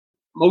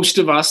most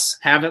of us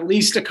have at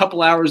least a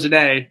couple hours a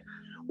day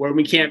where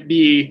we can't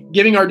be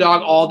giving our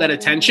dog all that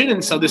attention.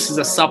 And so this is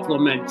a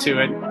supplement to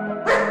it.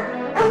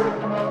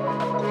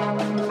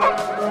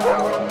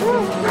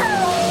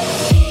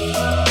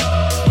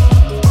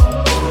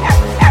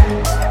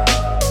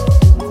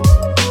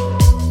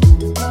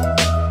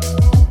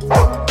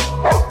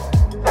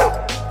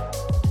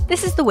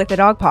 This is the With a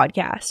Dog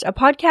podcast, a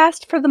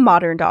podcast for the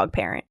modern dog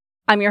parent.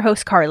 I'm your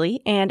host,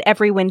 Carly, and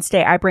every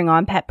Wednesday I bring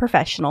on pet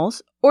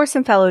professionals or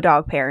some fellow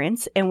dog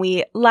parents, and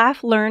we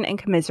laugh, learn, and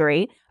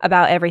commiserate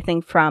about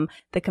everything from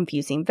the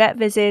confusing vet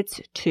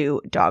visits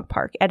to dog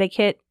park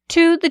etiquette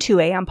to the 2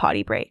 a.m.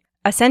 potty break.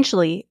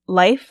 Essentially,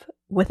 life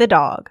with a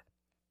dog.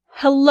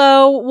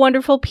 Hello,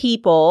 wonderful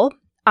people.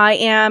 I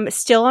am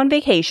still on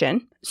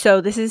vacation, so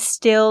this is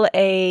still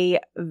a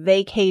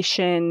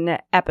vacation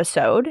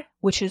episode,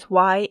 which is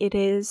why it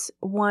is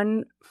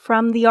one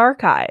from the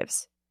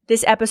archives.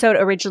 This episode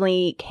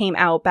originally came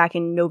out back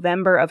in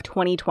November of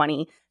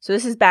 2020. So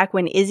this is back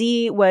when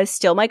Izzy was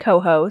still my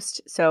co-host.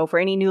 So for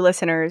any new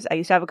listeners, I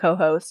used to have a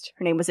co-host.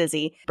 Her name was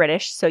Izzy,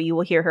 British, so you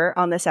will hear her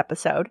on this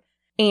episode.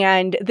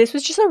 And this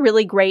was just a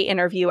really great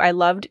interview. I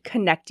loved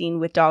connecting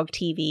with Dog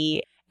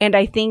TV. And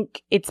I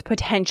think it's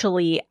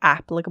potentially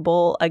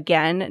applicable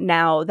again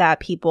now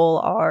that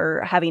people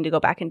are having to go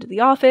back into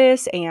the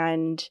office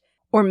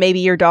or maybe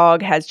your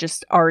dog has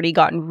just already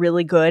gotten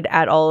really good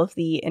at all of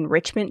the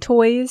enrichment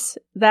toys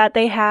that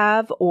they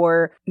have,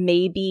 or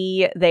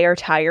maybe they are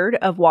tired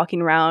of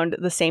walking around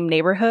the same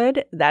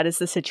neighborhood. That is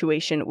the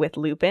situation with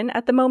Lupin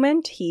at the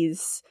moment.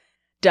 He's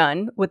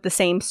done with the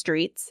same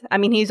streets. I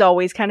mean, he's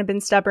always kind of been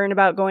stubborn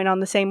about going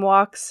on the same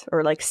walks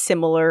or like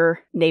similar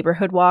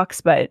neighborhood walks,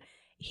 but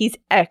he's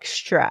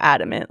extra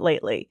adamant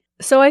lately.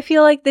 So I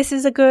feel like this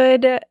is a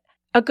good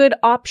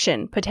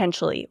option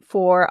potentially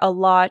for a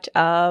lot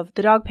of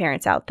the dog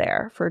parents out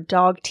there for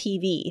Dog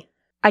TV.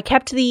 I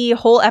kept the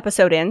whole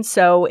episode in,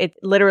 so it's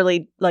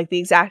literally like the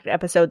exact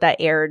episode that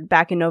aired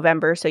back in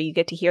November. So you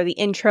get to hear the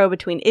intro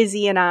between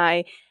Izzy and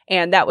I,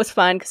 and that was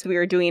fun because we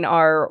were doing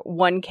our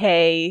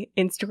 1K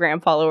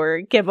Instagram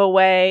follower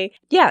giveaway.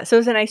 Yeah, so it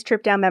was a nice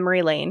trip down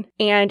memory lane.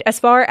 And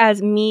as far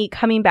as me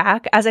coming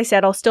back, as I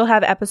said, I'll still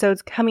have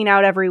episodes coming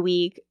out every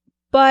week,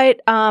 but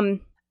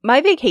my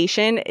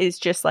vacation is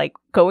just like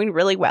going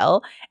really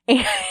well,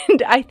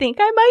 and I think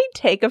I might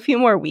take a few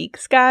more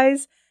weeks,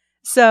 guys.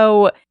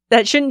 So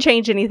that shouldn't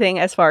change anything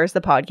as far as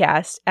the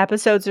podcast.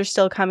 Episodes are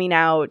still coming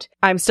out.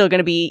 I'm still going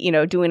to be,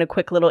 doing a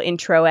quick little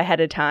intro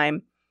ahead of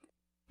time,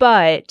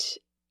 but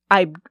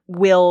I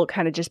will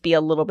kind of just be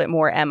a little bit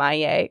more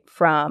MIA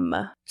from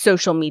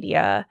social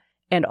media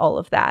and all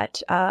of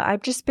that.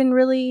 I've just been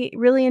really,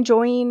 really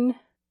enjoying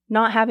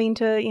not having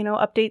to,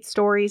 update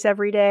stories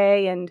every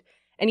day. And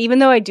even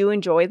though I do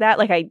enjoy that,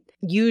 like I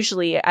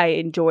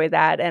enjoy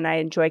that and I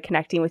enjoy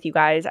connecting with you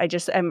guys,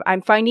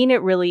 I'm finding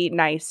it really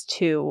nice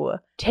to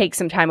take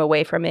some time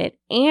away from it.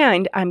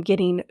 And I'm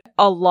getting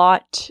a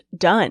lot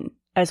done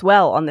as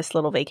well on this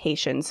little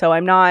vacation. So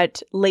I'm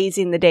not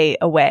lazing the day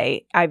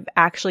away. I've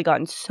actually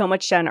gotten so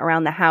much done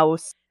around the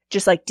house,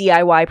 just like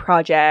DIY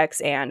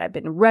projects, and I've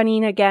been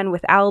running again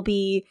with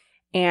Albie.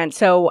 And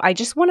so I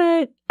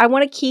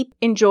want to keep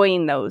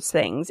enjoying those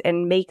things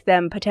and make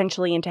them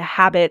potentially into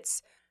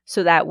habits,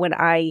 so that when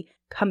I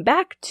come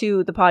back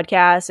to the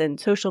podcast and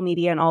social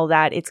media and all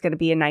that, it's going to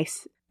be a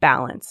nice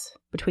balance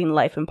between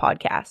life and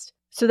podcast.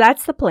 So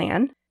that's the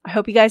plan. I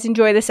hope you guys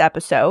enjoy this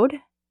episode,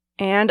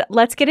 and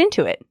let's get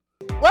into it.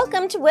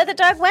 Welcome to With a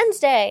Dog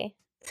Wednesday.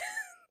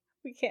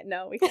 We can't.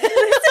 I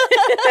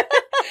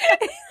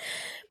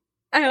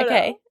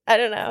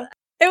don't know.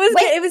 It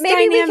was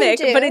dynamic,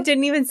 but it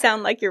didn't even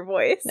sound like your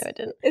voice. No, it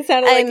didn't. It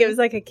sounded like it was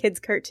like a kid's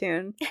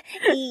cartoon.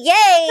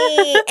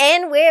 Yay!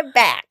 And we're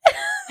back.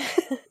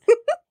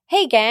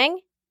 Hey,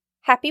 gang.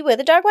 Happy With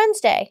a Dog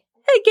Wednesday.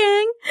 Hey,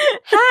 gang.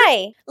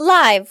 Hi.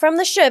 Live from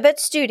the Sherbet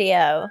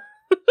Studio.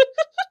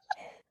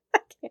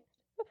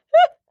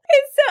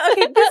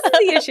 Okay, this is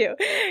the issue.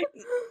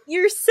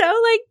 You're so,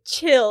 like,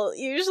 chill,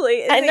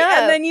 usually. I know.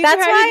 And then you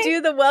try to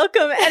do the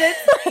welcome, and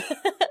it's like,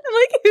 I'm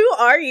like, who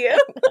are you?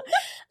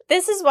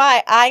 This is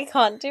why I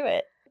can't do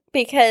it.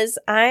 Because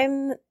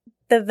I'm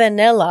the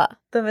vanilla.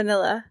 The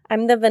vanilla.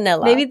 I'm the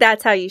vanilla. Maybe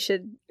that's how you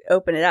should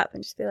open it up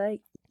and just be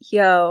like,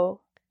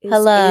 yo,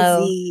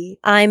 hello, Izzy.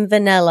 I'm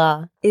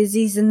vanilla.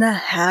 Izzy's in the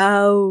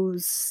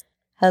house.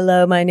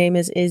 Hello, my name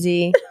is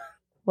Izzy.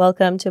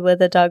 Welcome to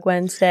With a Dog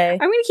Wednesday. I'm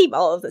going to keep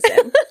all of this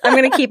in. I'm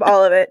going to keep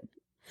all of it.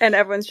 And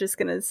everyone's just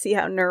going to see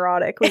how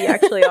neurotic we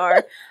actually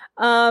are.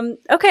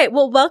 Okay,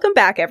 well, welcome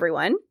back,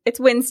 everyone. It's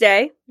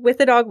Wednesday, With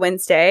a Dog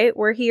Wednesday.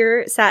 We're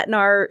here, sat in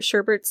our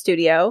Sherbert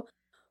studio.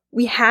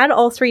 We had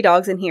all 3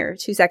 dogs in here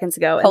 2 seconds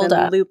ago. And Hold then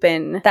up.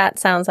 Lupin. That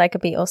sounds like a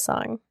Beatles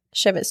song.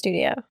 Sherbet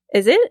Studio.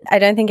 Is it? I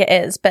don't think it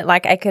is, but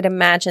like I could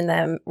imagine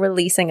them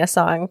releasing a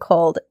song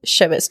called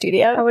Sherbet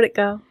Studio. How would it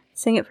go?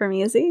 Sing it for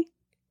me, Izzy.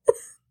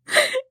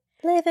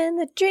 Living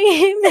the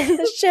dream in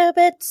the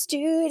Sherbet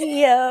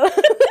Studio.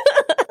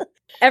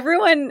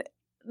 Everyone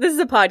this is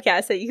a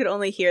podcast that you could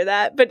only hear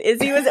that, but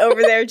Izzy was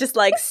over there just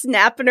like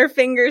snapping her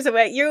fingers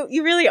away.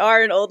 You really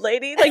are an old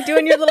lady, like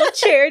doing your little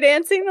chair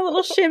dancing, a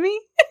little shimmy.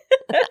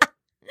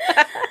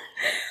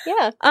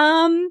 Yeah.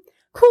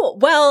 Cool.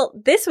 Well,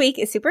 this week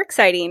is super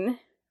exciting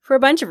for a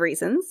bunch of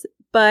reasons,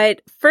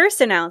 but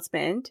first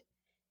announcement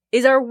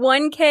is our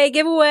 1K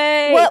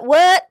giveaway.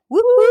 What?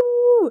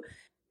 Woo!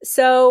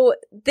 So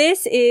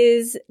this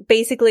is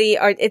basically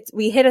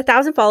we hit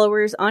 1,000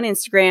 followers on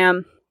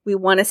Instagram. We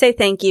want to say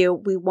thank you.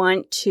 We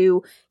want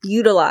to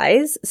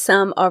utilize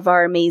some of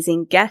our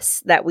amazing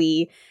guests that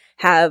we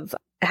have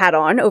had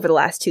on over the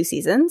last 2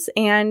 seasons.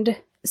 And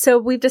so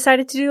we've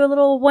decided to do a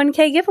little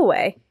 1K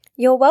giveaway.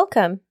 You're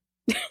welcome.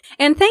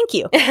 And thank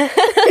you.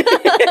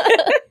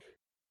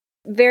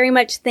 Very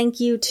much thank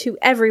you to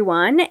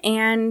everyone.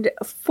 And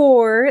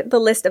for the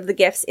list of the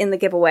gifts in the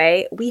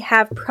giveaway, we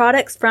have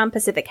products from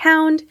Pacific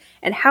Hound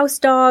and House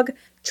Dog,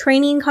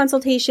 training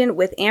consultation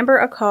with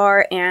Amber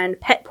Akar, and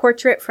pet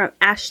portrait from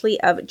Ashley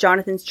of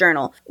Jonathan's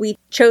Journal. We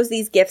chose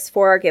these gifts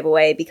for our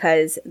giveaway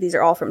because these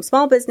are all from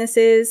small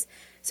businesses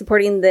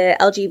supporting the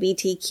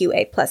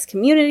LGBTQA plus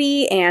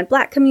community and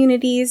Black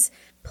communities.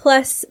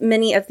 Plus,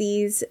 many of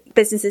these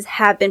businesses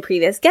have been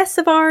previous guests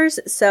of ours.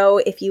 So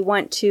if you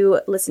want to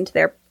listen to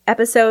their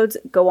episodes,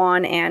 go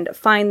on and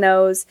find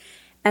those.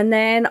 And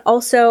then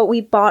also,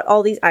 we bought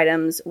all these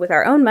items with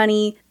our own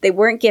money. They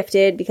weren't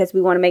gifted because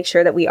we want to make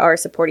sure that we are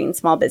supporting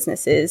small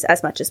businesses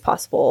as much as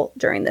possible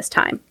during this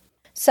time.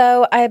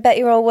 So I bet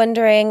you're all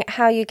wondering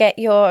how you get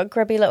your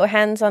grubby little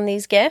hands on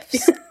these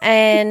gifts.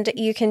 And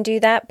you can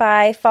do that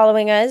by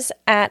following us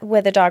at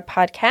With a Dog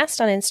Podcast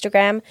on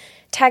Instagram.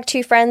 Tag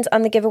 2 friends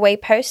on the giveaway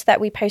post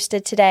that we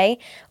posted today,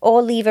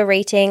 or leave a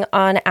rating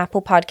on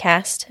Apple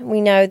Podcast.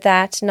 We know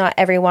that not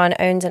everyone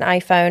owns an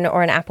iPhone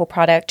or an Apple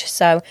product,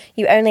 so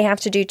you only have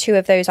to do 2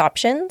 of those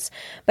options.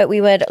 But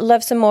we would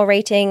love some more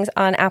ratings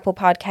on Apple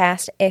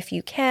Podcast if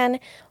you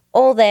can.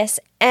 All this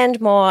and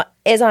more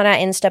is on our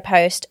Insta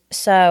post,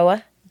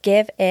 so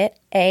give it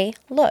a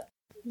look.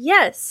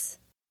 Yes.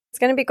 It's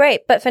going to be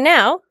great. But for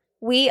now,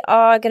 we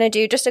are going to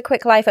do just a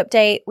quick life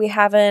update. We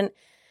haven't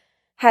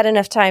had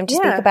enough time to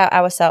speak about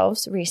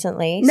ourselves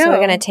recently, so we're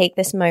going to take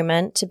this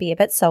moment to be a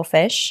bit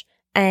selfish,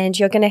 and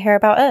you're going to hear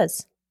about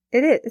us.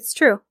 It is. It's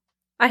true.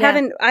 I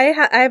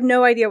have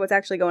no idea what's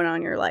actually going on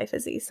in your life,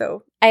 Izzy,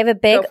 so I have a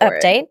big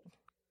update.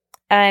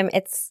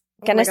 It's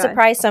going to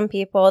surprise some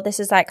people.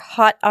 This is like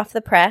hot off the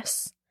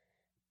press.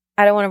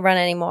 I don't want to run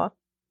anymore.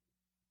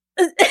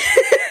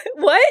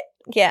 What?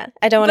 Yeah,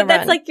 I don't want to run. But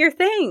that's like your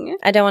thing.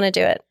 I don't want to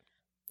do it.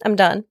 I'm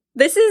done.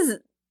 This is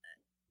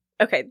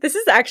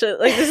actually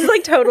this is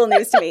like total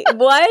news to me.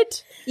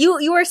 What?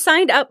 You are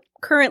signed up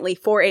currently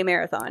for a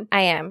marathon.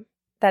 I am.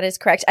 That is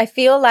correct. I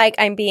feel like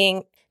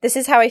this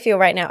is how I feel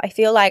right now. I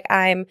feel like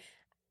I'm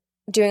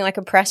doing like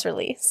a press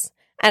release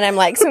and I'm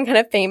like some kind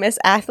of famous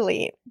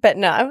athlete, but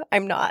no,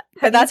 I'm not.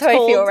 But that's how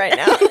I feel right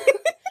now.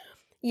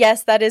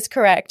 Yes, that is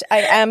correct. I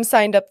am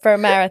signed up for a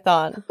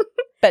marathon,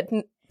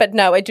 but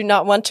no, I do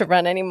not want to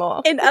run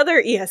anymore. In other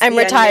ESPN I'm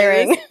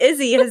retiring. news,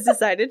 Izzy has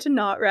decided to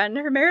not run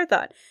her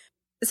marathon.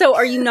 So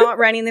are you not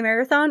running the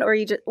marathon, or are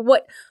you just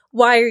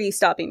why are you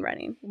stopping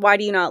running? Why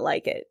do you not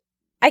like it?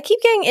 I keep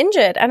getting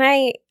injured and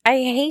I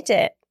hate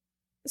it.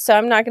 So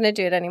I'm not going to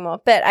do it anymore.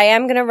 But I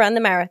am going to run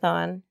the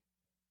marathon.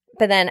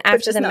 But then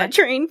after not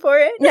train for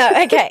it?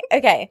 No,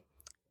 okay.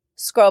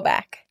 Scroll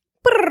back.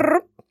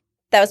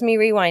 That was me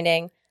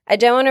rewinding. I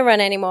don't want to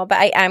run anymore, but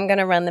I am going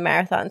to run the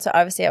marathon. So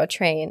obviously I'll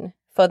train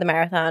for the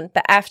marathon.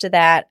 But after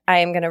that, I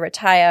am going to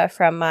retire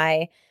from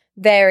my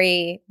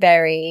very,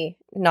 very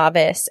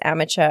novice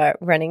amateur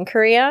running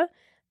career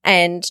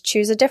and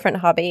choose a different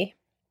hobby.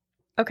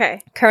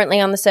 Okay.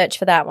 Currently on the search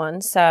for that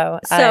one.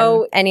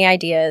 So any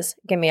ideas,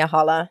 give me a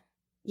holler.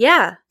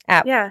 Yeah.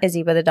 Yeah.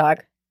 Izzy with a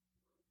dog.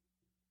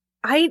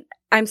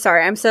 I'm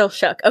sorry. I'm still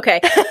shook.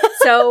 Okay.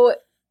 So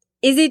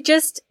is it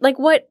just like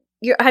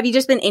have you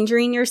just been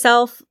injuring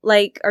yourself?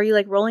 Like, are you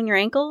like rolling your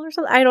ankle or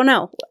something? I don't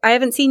know. I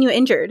haven't seen you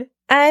injured.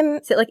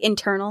 Is it like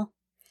internal?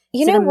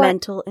 You know what?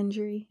 Mental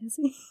injury? Is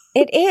it?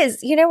 It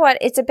is. You know what?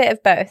 It's a bit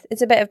of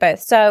both.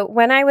 So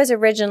when I was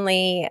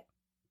originally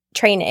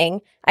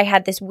training, I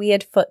had this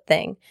weird foot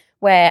thing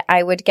where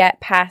I would get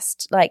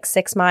past like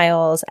 6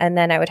 miles and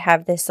then I would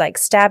have this like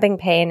stabbing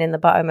pain in the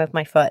bottom of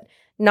my foot.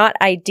 Not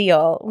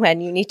ideal when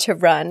you need to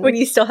run. When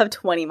you still have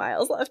 20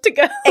 miles left to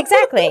go.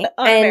 Exactly.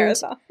 On a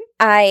marathon.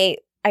 I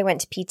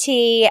went to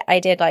PT. I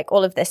did like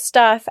all of this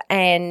stuff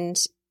and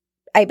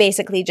I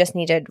basically just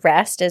needed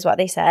rest is what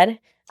they said.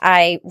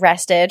 I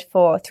rested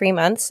for 3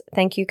 months.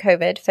 Thank you,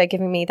 COVID, for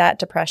giving me that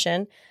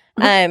depression.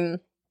 And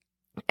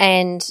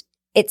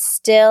it's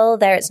still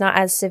there. It's not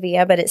as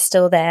severe, but it's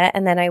still there.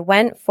 And then I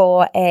went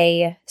for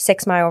a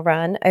 6-mile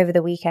run over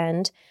the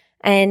weekend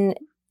and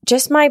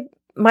just my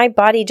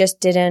body just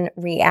didn't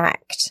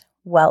react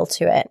well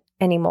to it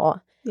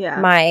anymore. Yeah.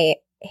 My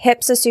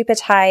hips are super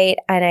tight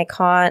and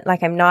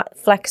I'm not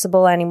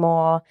flexible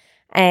anymore.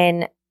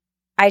 And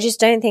I just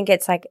don't think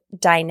it's like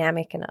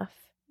dynamic enough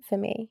for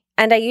me.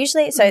 And I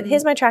usually,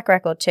 here's my track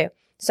record too.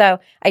 So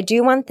I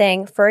do one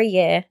thing for a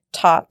year,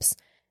 tops,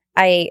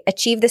 I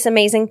achieve this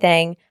amazing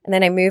thing, and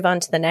then I move on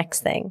to the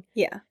next thing.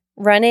 Yeah.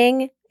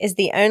 Running is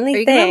the only Are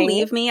you thing. going to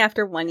leave me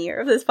after 1 year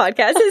of this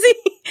podcast?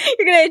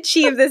 You're going to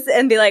achieve this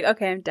and be like,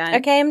 okay, I'm done.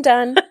 Okay, I'm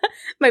done.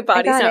 My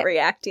body's got not it.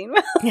 reacting.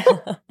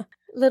 A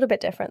little bit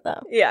different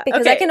though. Yeah.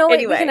 Because okay. we can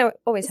anyway.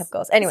 always have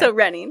goals. Anyway. So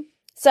running.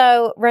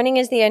 So running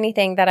is the only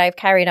thing that I've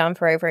carried on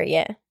for over a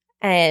year.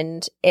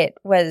 And it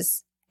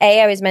was,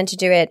 I was meant to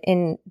do it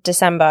in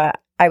December.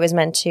 I was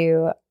meant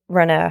to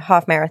run a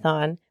half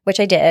marathon, which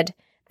I did.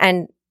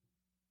 And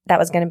that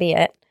was going to be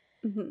it.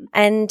 Mm-hmm.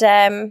 And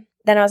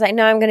then I was like,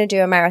 no, I'm going to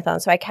do a marathon.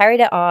 So I carried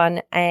it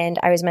on, and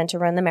I was meant to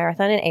run the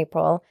marathon in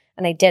April,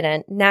 and I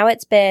didn't. Now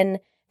then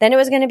it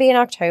was going to be in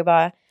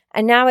October,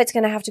 and now it's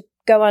going to have to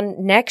go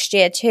on next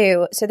year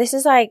too. So this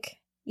is like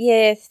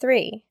year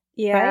 3.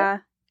 Yeah. Right?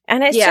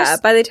 And it's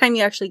just, by the time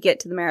you actually get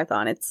to the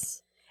marathon,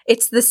 it's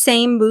the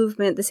same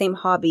movement, the same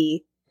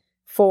hobby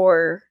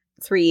for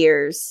 3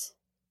 years.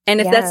 And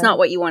if that's not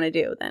what you want to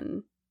do,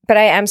 then... But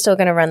I am still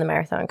going to run the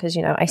marathon because,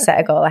 I set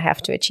a goal. I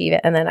have to achieve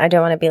it. And then I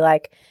don't want to be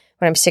like,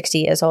 when I'm 60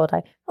 years old,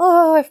 like,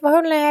 oh, if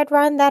only I'd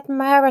run that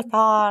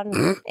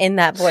marathon in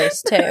that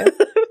voice too. That's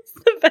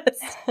the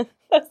best.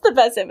 That's the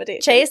best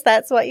imitation. Chase,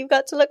 that's what you've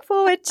got to look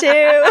forward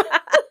to.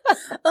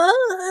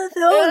 Oh,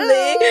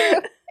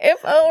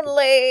 if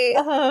only.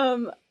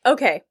 If only.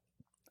 Okay.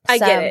 I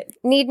get it.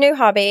 Need new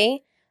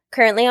hobby.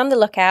 Currently on the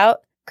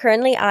lookout.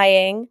 Currently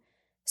eyeing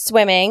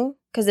swimming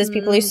because there's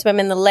people who swim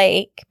in the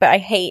lake, but I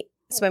hate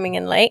swimming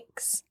in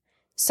lakes.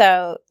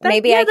 So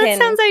maybe I can. That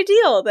sounds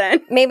ideal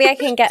then. Maybe I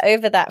can get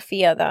over that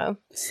fear though.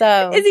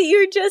 So is it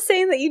you're just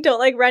saying that you don't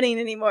like running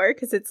anymore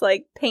because it's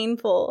like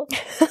painful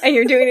and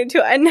you're doing it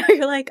too, and now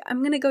you're like,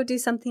 I'm gonna go do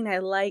something I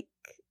like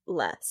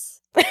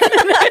less.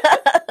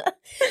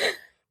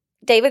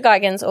 David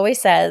Goggins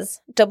always says,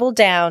 double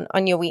down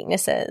on your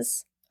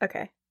weaknesses.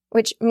 Okay.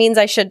 Which means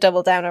I should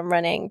double down on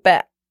running,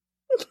 but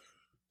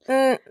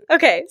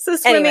okay, so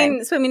swimming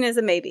Anyway. Swimming is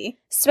a maybe.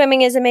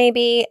 Swimming is a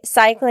maybe.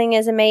 Cycling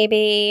is a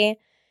maybe.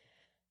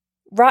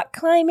 Rock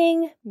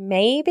climbing,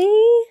 maybe.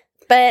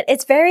 But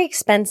it's very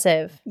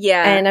expensive.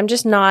 Yeah. And I'm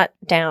just not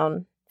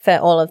down for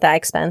all of that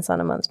expense on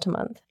a month to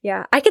month.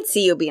 Yeah. I could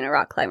see you being a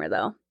rock climber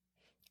though.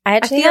 I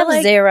actually feel have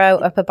like- 0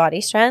 upper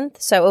body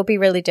strength, so it will be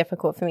really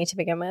difficult for me to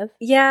begin with.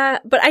 Yeah,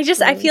 but I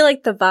feel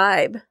like the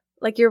vibe,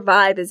 like your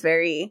vibe is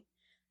very,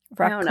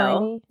 Rock I don't know.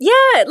 climbing.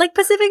 Yeah, like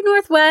Pacific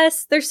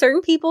Northwest, there's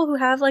certain people who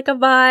have like a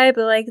vibe,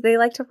 like they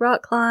like to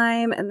rock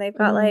climb and they've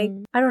got like,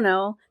 I don't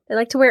know, they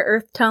like to wear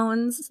earth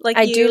tones. Like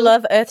I you. do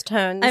love earth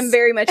tones. I'm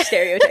very much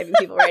stereotyping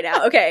people right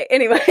now. Okay,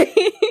 anyway.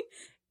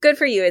 Good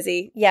for you,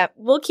 Izzy. Yeah.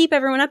 We'll keep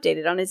everyone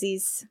updated on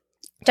Izzy's.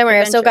 Don't worry,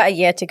 I've still adventure. got a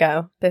year to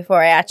go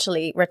before I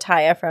actually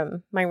retire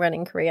from my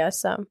running career.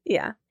 So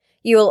Yeah.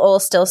 you will all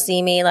still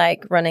see me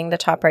like running the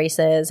top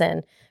races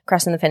and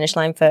crossing the finish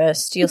line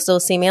first. You'll still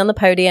see me on the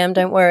podium.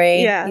 Don't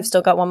worry. Yeah. You've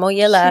still got 1 more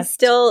year left.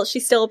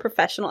 She's still a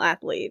professional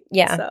athlete.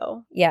 Yeah.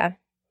 So Yeah.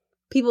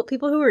 people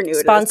who are new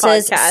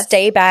Sponsors, to this podcast.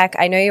 stay back.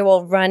 I know you're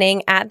all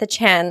running at the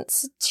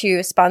chance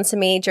to sponsor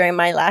me during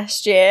my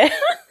last year.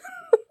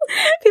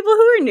 People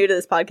who are new to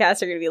this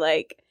podcast are going to be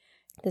like,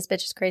 This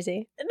bitch is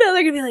crazy. no,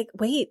 they're going to be like,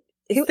 wait,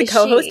 Who the is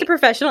co-host she? a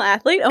professional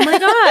athlete? Oh my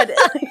God.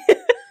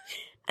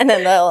 And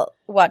then they'll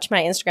watch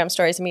my Instagram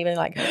stories and me being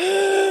like,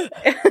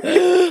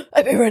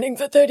 I've been running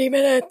for 30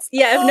 minutes.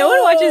 Yeah, if no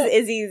one watches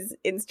Izzy's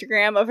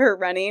Instagram of her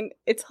running,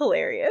 it's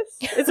hilarious.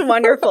 It's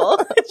wonderful.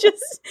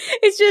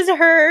 it's just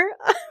her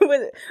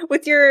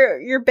with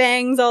your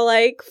bangs all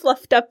like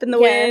fluffed up in the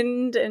Yeah.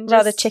 wind and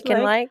Rather just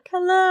chicken-like.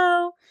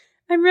 Hello,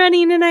 I'm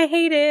running and I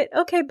hate it.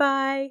 Okay,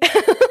 bye.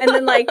 And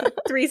then like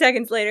 3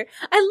 seconds later,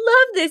 I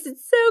love this.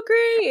 It's so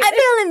great. I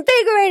feel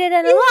invigorated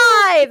and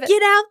alive.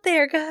 Get out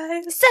there,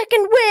 guys.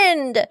 Second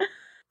wind.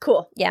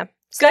 Cool. Yeah.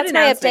 So Good that's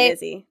my announcement, update.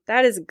 Izzy.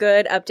 That is a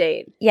good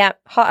update. Yeah.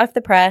 Hot off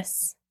the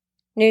press.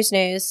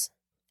 News.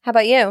 How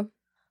about you?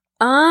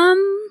 I'm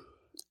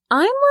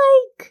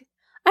like,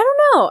 I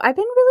don't know. I've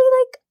been really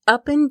like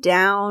up and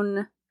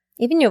down.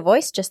 Even your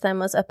voice just then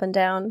was up and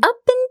down. Up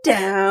and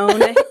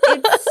down.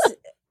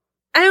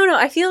 I don't know.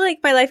 I feel like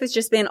my life has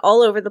just been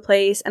all over the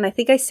place. And I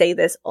think I say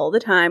this all the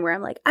time where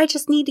I'm like, I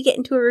just need to get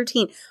into a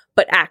routine.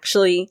 But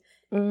actually,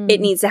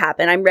 it needs to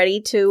happen. I'm ready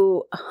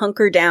to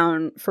hunker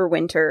down for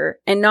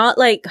winter and not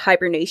like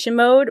hibernation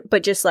mode,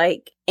 but just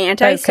like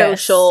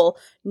antisocial,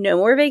 no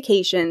more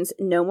vacations,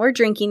 no more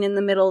drinking in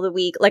the middle of the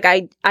week. Like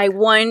I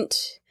want,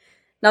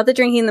 not that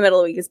drinking in the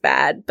middle of the week is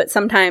bad, but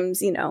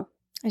sometimes, you know.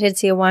 I did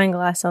see a wine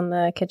glass on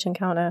the kitchen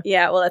counter.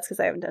 Yeah, well, that's because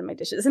I haven't done my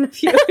dishes in a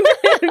few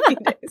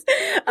days.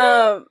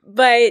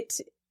 But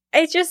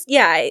it's just,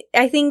 yeah,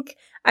 I think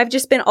I've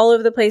just been all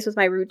over the place with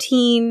my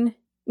routine,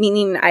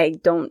 meaning I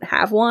don't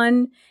have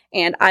one.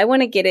 And I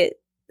want to get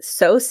it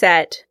so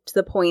set to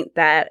the point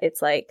that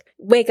it's like,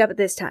 wake up at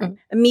this time,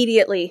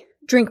 immediately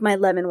drink my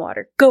lemon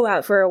water, go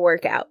out for a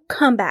workout,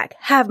 come back,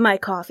 have my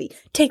coffee,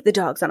 take the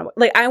dogs on a walk.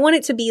 Like, I want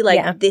it to be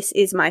like, this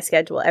is my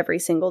schedule every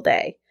single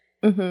day.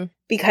 Mm-hmm.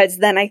 Because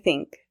then I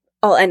think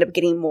I'll end up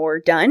getting more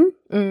done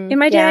in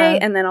my day.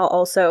 And then I'll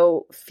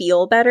also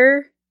feel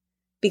better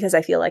because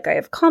I feel like I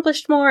have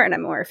accomplished more and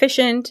I'm more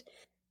efficient.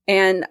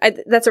 And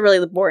that's a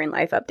really boring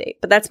life update,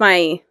 but that's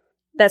my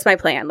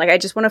plan. Like, I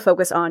just want to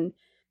focus on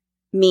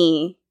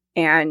me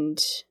and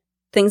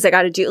things I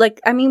got to do. Like,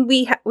 I mean,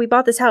 we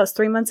bought this house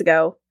 4 months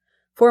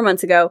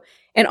ago,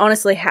 and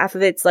honestly, half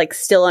of it's like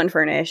still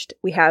unfurnished.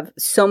 We have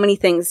so many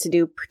things to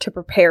do to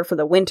prepare for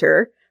the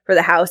winter for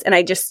the house, and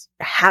I just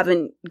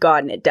haven't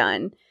gotten it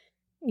done.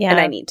 Yeah. And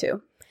I need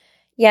to.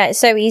 Yeah, it's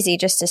so easy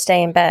just to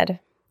stay in bed.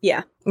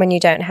 Yeah. When you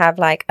don't have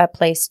like a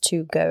place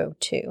to go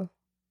to.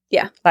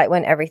 Yeah. Like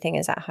when everything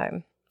is at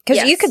home. Because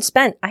I could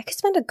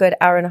spend a good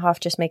hour and a half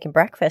just making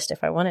breakfast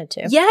if I wanted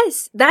to.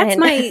 Yes,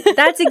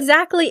 that's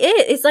exactly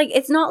it. It's like,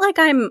 it's not like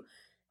I'm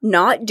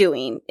not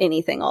doing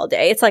anything all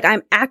day. It's like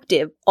I'm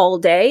active all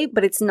day,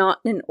 but it's not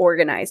in an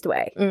organized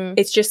way.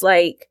 It's just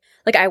like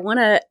I want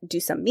to do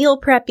some meal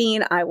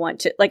prepping. I want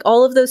to, like,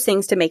 all of those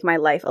things to make my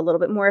life a little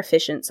bit more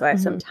efficient so I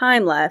have some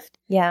time left.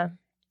 Yeah.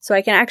 So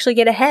I can actually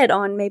get ahead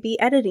on maybe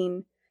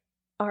editing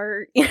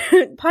our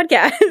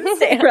podcast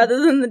rather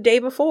than the day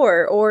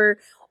before,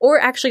 or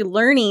actually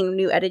learning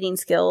new editing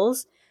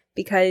skills,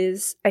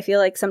 because I feel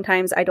like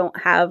sometimes I don't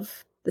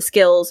have the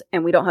skills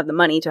and we don't have the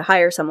money to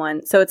hire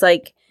someone. So it's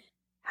like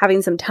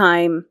having some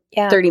time,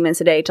 30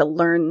 minutes a day, to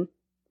learn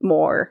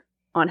more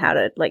on how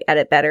to like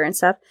edit better and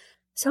stuff.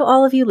 So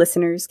all of you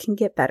listeners can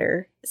get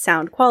better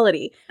sound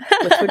quality,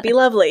 which would be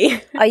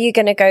lovely. Are you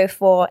going to go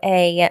for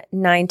a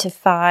 9 to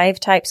 5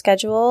 type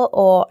schedule,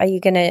 or are you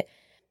going to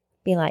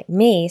be like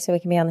me so we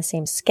can be on the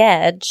same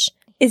schedule?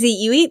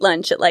 You eat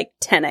lunch at like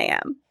 10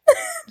 a.m.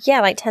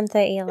 Yeah, like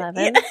 10:30,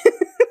 11. Yeah.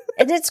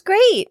 And it's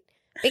great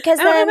because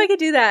I don't know if I could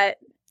do that.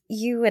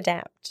 You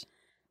adapt.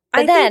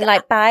 But then,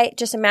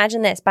 just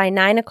imagine this, by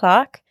 9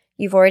 o'clock,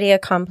 you've already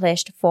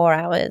accomplished 4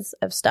 hours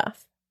of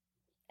stuff.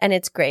 And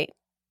it's great.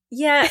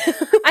 Yeah.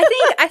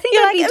 I think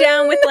I'd be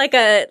down with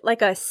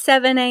like a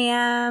 7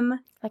 a.m.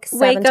 like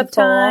wake up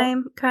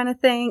time kind of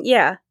thing.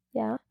 Yeah.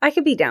 Yeah. I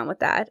could be down with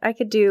that. I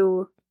could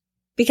do,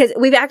 because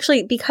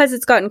because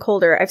it's gotten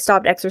colder, I've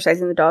stopped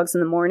exercising the dogs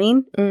in the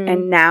morning.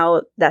 And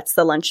now that's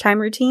the lunchtime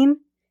routine,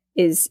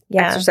 is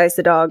exercise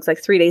the dogs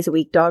like 3 days a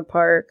week, dog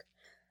park.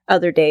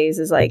 Other days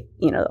is like,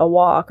 a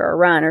walk or a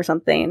run or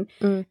something.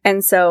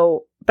 And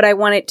so, but I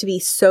want it to be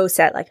so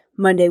set, like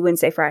Monday,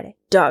 Wednesday, Friday,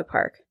 dog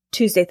park,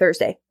 Tuesday,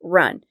 Thursday,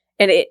 run.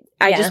 And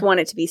I just want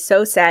it to be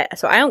so set.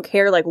 So I don't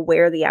care like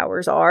where the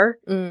hours are.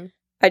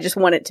 I just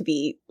want it to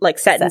be like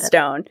set in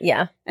stone.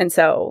 Yeah. And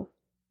so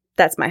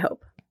that's my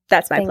hope.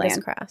 That's my Fingers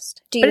plan.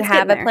 Crossed. Do you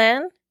have a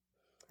plan?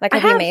 Like,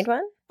 have you made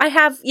one? I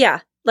have, yeah.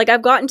 Like,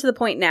 I've gotten to the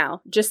point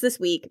now, just this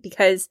week,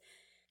 because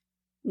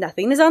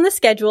nothing is on the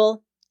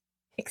schedule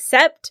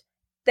except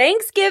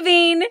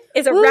Thanksgiving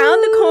is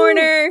around the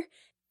corner.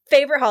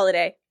 Favorite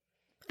holiday.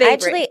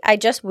 Actually, I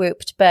just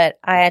whooped, but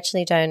I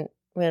actually don't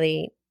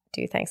really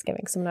do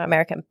Thanksgiving because I'm not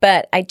American.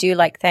 But I do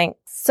like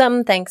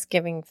some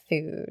Thanksgiving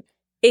food.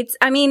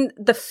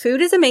 The food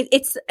is amazing.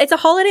 It's a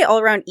holiday all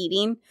around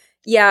eating.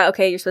 Yeah,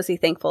 okay, you're supposed to be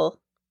thankful.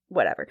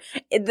 Whatever.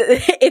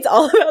 It's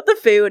all about the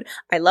food.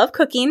 I love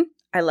cooking.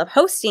 I love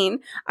hosting.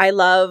 I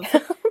love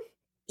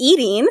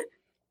eating.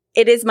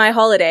 It is my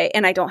holiday,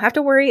 and I don't have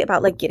to worry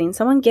about like getting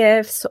someone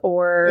gifts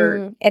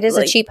or. It is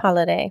a cheap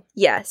holiday.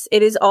 Yes,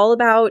 it is all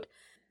about.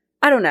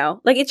 I don't know.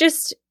 Like, it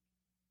just.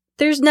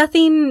 There's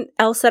nothing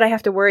else that I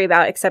have to worry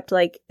about except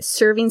like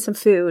serving some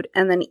food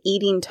and then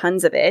eating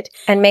tons of it.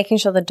 And making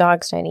sure the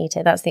dogs don't eat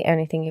it. That's the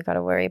only thing you got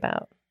to worry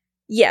about.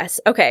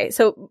 Yes. Okay.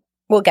 So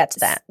we'll get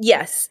to that.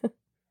 Yes.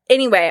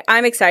 Anyway,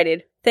 I'm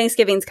excited.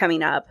 Thanksgiving's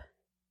coming up.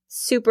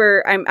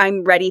 Super.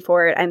 I'm ready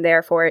for it. I'm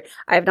there for it.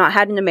 I have not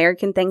had an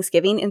American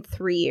Thanksgiving in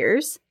 3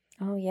 years.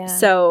 Oh, yeah.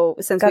 So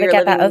since we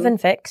get that oven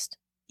fixed.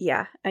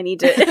 Yeah, I need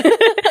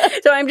to.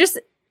 So I'm just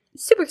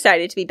super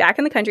excited to be back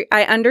in the country.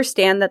 I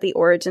understand that the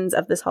origins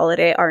of this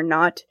holiday are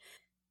not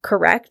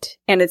correct,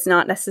 and it's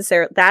not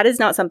necessarily, that is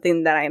not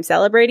something that I am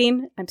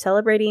celebrating. I'm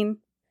celebrating.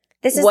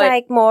 This is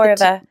like more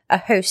of a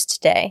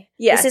host day.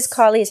 Yes. This is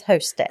Carly's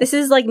host day. This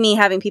is like me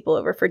having people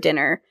over for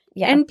dinner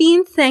and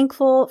being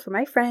thankful for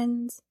my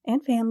friends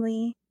and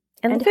family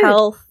and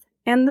health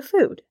and the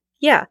food.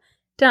 Yeah,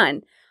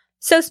 done.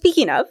 So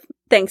speaking of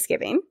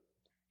Thanksgiving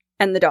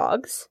and the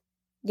dogs,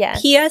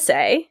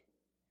 PSA,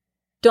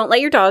 don't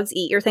let your dogs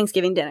eat your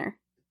Thanksgiving dinner.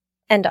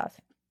 End of.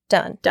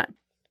 Done. Done.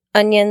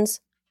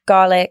 Onions,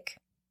 garlic,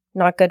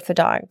 not good for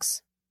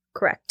dogs.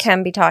 Correct.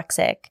 Can be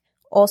toxic.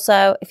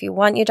 Also, if you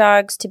want your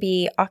dogs to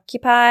be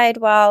occupied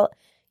while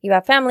you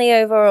have family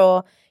over,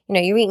 or,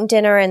 you're eating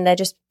dinner and they're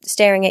just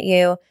staring at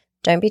you,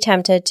 don't be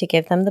tempted to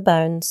give them the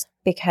bones,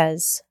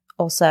 because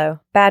also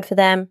bad for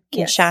them,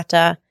 can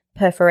shatter,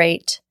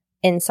 perforate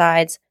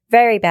insides.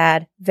 Very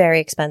bad, very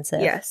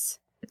expensive. Yes.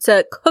 It's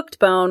a cooked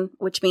bone,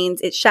 which means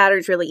it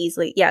shatters really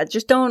easily. Yeah,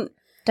 just don't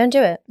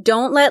do it.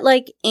 Don't let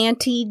like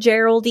Auntie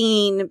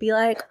Geraldine be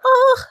like,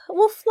 "Oh,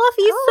 well,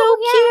 Fluffy's so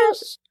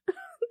cute.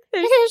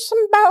 Here's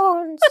some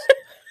bones."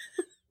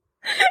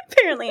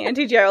 Apparently,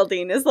 Auntie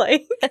Geraldine is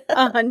like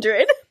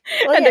 100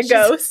 and a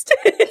ghost.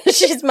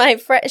 She's my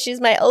friend. She's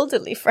my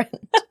elderly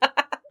friend.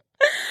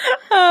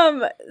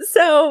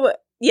 So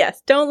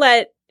Yes, don't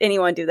let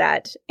anyone do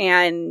that.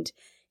 And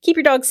keep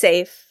your dog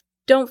safe.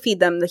 Don't feed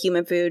them the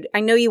human food. I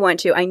know you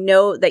want to. I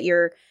know that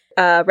your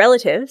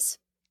relatives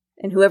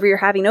and whoever you're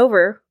having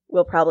over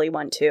will probably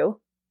want to.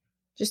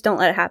 Just don't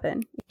let it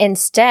happen.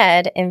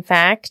 Instead, in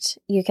fact,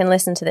 you can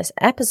listen to this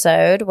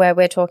episode where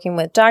we're talking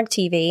with Dog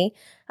TV,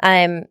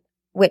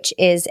 which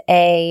is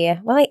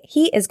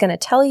he is going to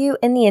tell you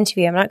in the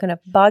interview. I'm not going to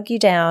bog you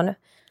down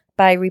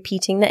by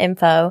repeating the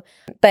info,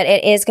 but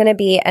it is going to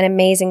be an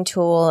amazing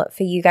tool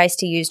for you guys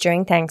to use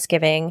during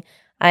Thanksgiving.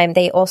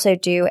 They also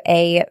do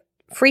a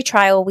free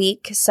trial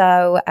week,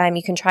 so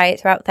you can try it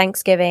throughout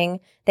Thanksgiving.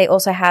 They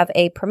also have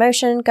a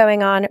promotion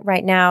going on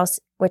right now,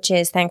 which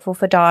is Thankful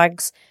for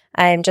Dogs.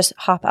 Just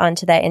hop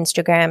onto their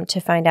Instagram to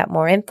find out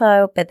more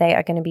info, but they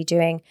are going to be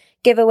doing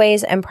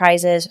giveaways and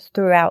prizes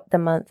throughout the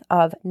month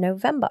of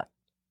November.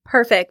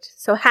 Perfect.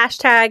 So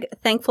hashtag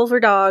Thankful for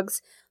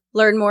Dogs.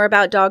 Learn more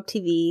about Dog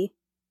TV.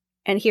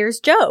 And here's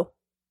Joe.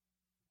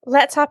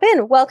 Let's hop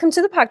in. Welcome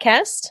to the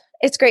podcast.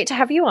 It's great to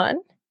have you on.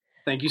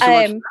 Thank you so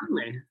much for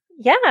having me.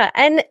 Yeah.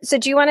 And so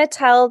do you want to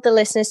tell the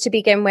listeners to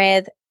begin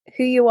with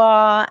who you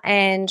are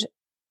and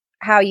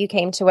how you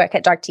came to work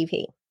at Dog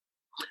TV?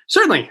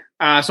 Certainly.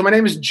 So my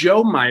name is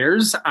Joe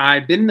Myers.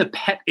 I've been in the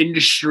pet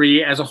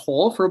industry as a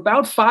whole for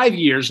about 5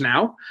 years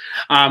now.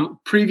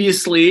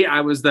 Previously,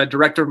 I was the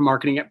director of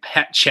marketing at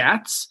Pet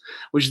Chats,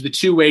 which is the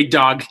two-way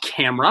dog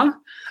camera.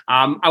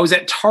 I was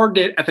at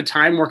Target at the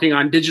time working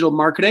on digital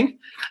marketing.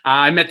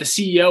 I met the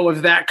CEO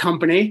of that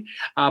company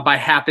by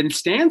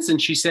happenstance,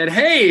 and she said,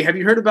 "Hey, have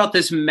you heard about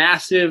this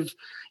massive,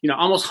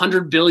 almost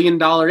 $100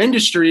 billion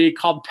industry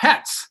called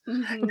pets?"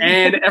 Mm-hmm.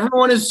 And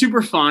everyone is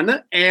super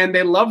fun, and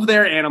they love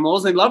their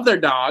animals, they love their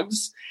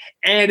dogs,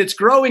 and it's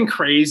growing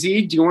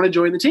crazy. Do you want to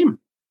join the team?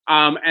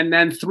 And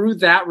then through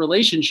that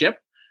relationship,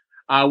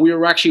 we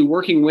were actually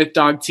working with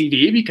Dog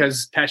TV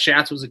because Pet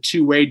Chats was a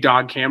two-way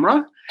dog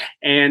camera.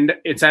 And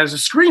it has a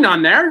screen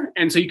on there.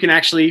 And so you can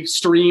actually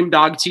stream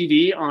Dog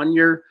TV on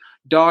your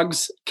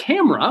dog's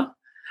camera,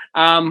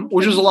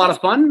 which was a lot of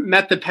fun.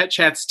 Met the Pet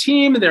Chats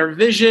team, their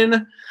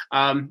vision,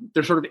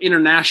 their sort of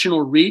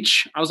international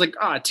reach. I was like,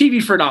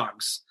 TV for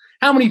dogs.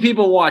 How many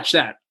people watch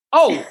that?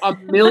 Oh,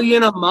 1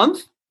 million a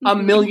month.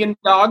 1 million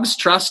dogs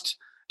trust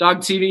Dog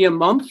TV a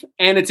month.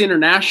 And it's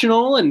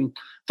international and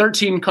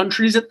 13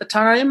 countries at the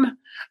time,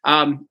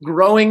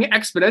 growing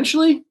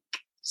exponentially.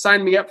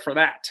 Sign me up for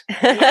that.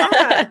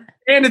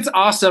 And it's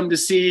awesome to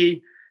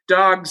see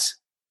dogs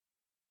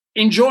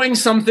enjoying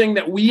something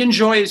that we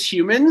enjoy as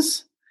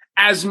humans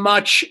as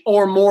much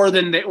or more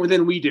than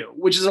we do,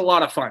 which is a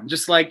lot of fun.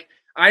 Just like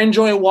I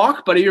enjoy a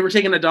walk, but have you ever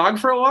taken a dog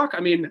for a walk? I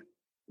mean,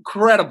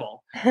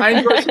 incredible.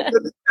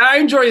 I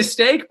enjoy a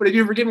steak, but have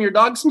you ever given your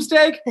dog some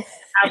steak?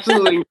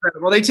 Absolutely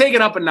incredible. They take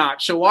it up a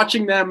notch. So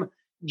watching them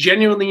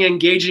genuinely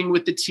engaging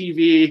with the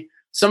TV,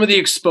 some of the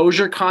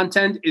exposure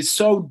content is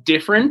so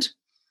different.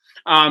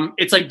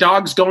 It's like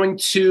dogs going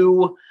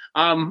to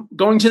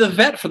the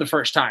vet for the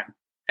first time.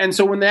 And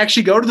so when they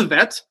actually go to the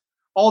vet,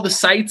 all the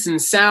sights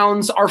and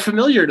sounds are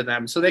familiar to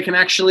them. So they can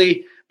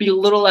actually be a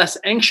little less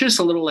anxious,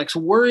 a little less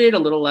worried, a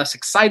little less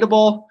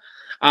excitable.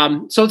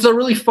 So it's a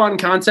really fun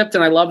concept.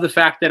 And I love the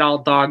fact that all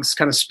dogs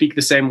kind of speak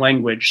the same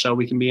language. So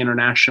we can be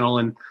international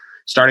and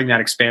starting that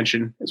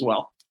expansion as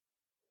well.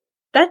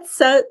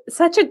 That's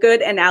such a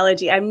good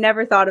analogy. I've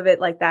never thought of it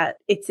like that.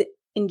 It's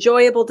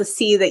enjoyable to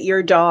see that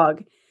your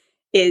dog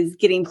is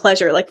getting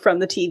pleasure like from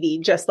the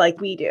TV, just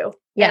like we do.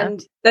 Yeah.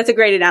 And that's a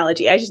great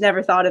analogy. I just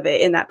never thought of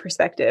it in that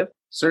perspective.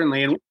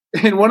 Certainly.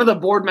 And one of the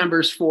board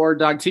members for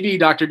Dog TV,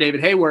 Dr.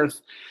 David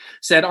Hayworth,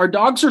 said, our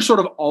dogs are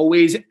sort of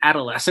always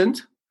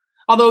adolescent.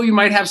 Although you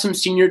might have some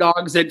senior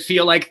dogs that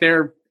feel like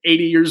they're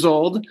 80 years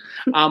old.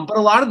 But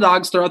a lot of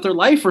dogs throughout their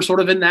life are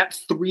sort of in that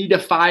 3 to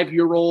 5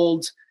 year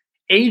old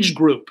age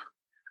group,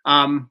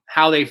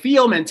 how they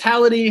feel,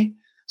 mentality.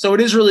 So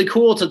it is really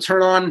cool to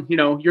turn on,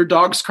 your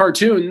dog's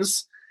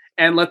cartoons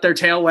and let their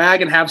tail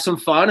wag and have some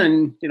fun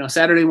and,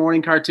 Saturday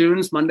morning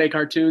cartoons, Monday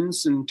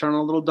cartoons, and turn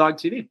on a little Dog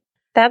TV.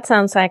 That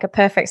sounds like a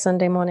perfect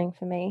Sunday morning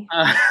for me.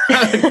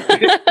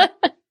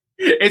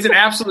 It's an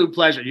absolute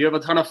pleasure. You have a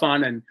ton of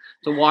fun and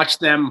to watch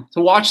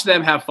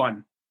them have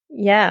fun.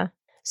 Yeah.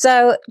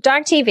 So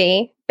Dog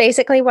TV,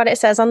 basically what it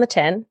says on the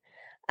tin,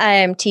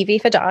 TV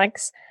for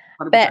dogs.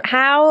 100%. But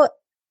how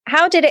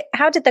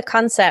did the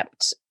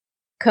concept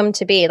come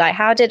to be? Like,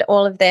 how did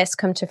all of this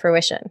come to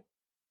fruition?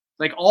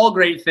 Like all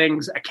great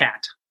things, a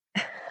cat.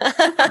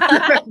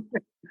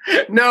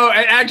 No,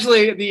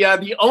 actually,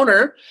 the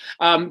owner,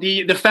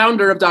 the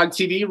founder of Dog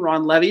TV,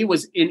 Ron Levy,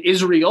 was in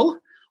Israel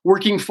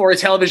working for a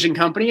television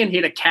company, and he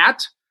had a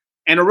cat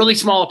and a really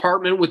small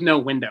apartment with no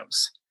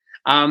windows.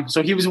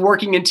 So he was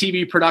working in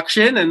TV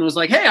production and was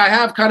like, "Hey, I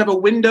have kind of a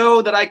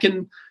window that I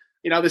can,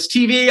 this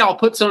TV. I'll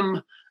put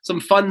some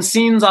fun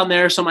scenes on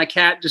there, so my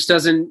cat just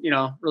doesn't,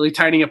 really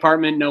tiny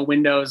apartment, no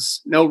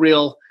windows, no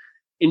real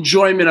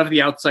enjoyment of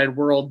the outside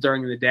world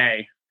during the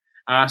day."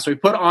 So we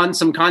put on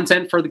some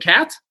content for the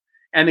cat,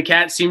 and the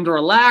cat seemed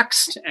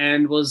relaxed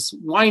and was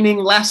whining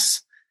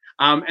less.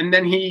 And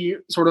then he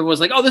sort of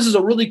was like, "Oh, this is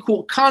a really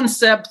cool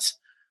concept,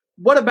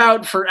 what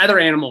about for other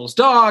animals,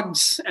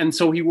 dogs? And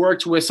so he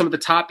worked with some of the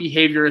top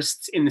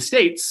behaviorists in the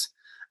States,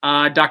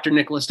 Dr.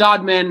 Nicholas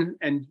Dodman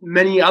and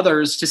many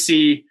others, to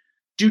see,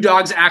 do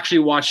dogs actually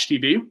watch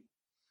TV?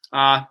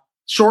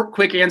 Short,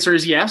 quick answer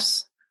is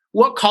yes.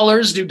 What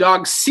colors do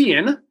dogs see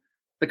in?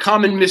 The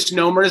common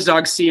misnomer is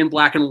dogs see in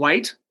black and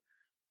white.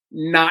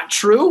 Not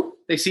true.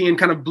 They see in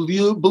kind of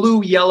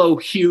blue, yellow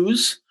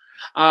hues.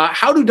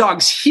 How do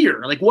dogs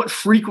hear? Like, what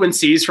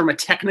frequencies from a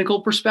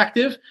technical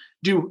perspective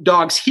do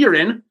dogs hear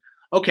in?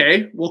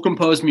 Okay, we'll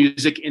compose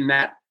music in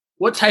that.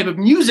 What type of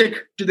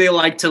music do they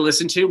like to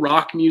listen to?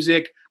 Rock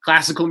music,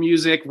 classical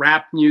music,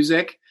 rap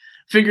music.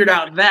 Figured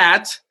out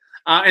that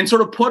and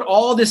sort of put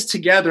all this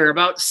together.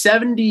 About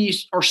 70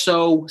 or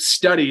so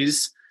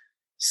studies,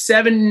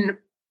 7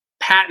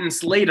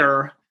 patents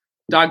later,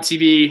 Dog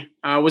TV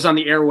was on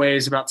the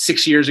airways about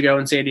 6 years ago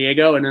in San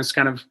Diego, and it's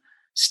kind of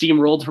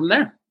steamrolled from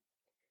there.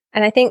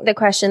 And I think the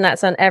question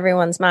that's on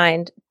everyone's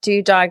mind,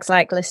 do dogs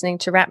like listening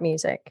to rap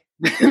music?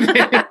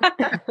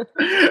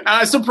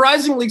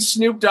 Surprisingly,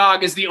 Snoop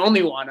Dogg is the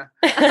only one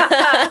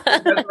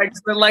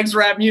that likes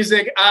rap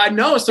music.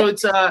 No, so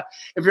it's a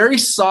very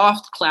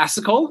soft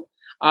classical.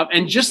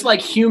 And just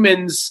like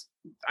humans,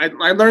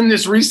 I learned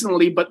this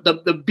recently, but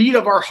the beat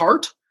of our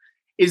heart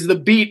is the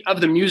beat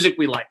of the music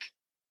we like.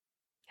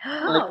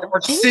 Oh,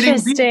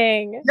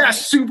 interesting. Yeah,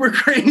 super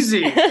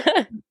crazy.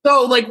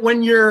 So like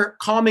when you're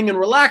calming and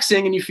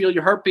relaxing and you feel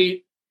your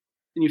heartbeat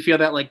and you feel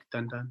that like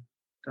dun dun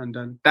dun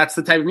dun, that's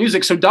the type of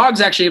music. So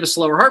dogs actually have a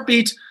slower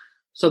heartbeat.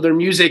 So their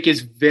music is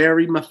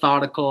very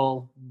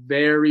methodical,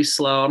 very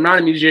slow. I'm not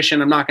a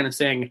musician. I'm not going to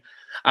sing,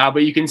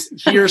 but you can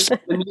hear some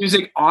of the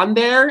music on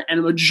there, and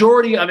the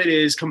majority of it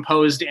is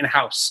composed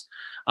in-house.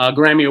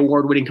 Grammy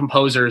Award-winning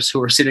composers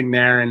who are sitting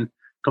there and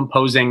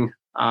composing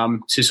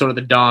to sort of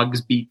the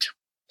dog's beat.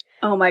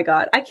 Oh my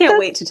God. I can't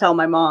wait to tell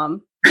my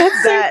mom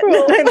that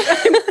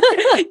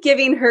I'm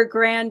giving her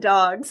grand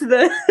dogs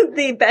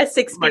the best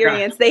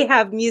experience. They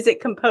have music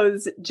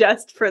composed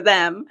just for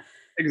them.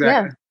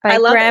 Exactly. Yeah, by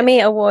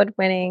Grammy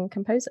Award-winning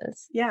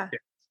composers. Yeah.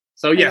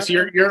 So yes,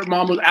 your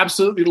mom would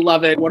absolutely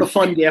love it. What a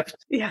fun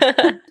gift. Yeah.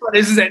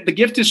 This is it. The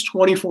gift is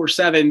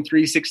 24/7,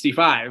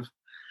 365.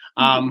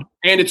 And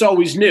it's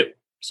always new.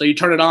 So you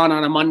turn it on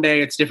a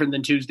Monday, it's different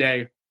than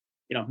Tuesday.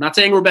 You know, not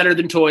saying we're better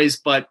than toys,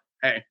 but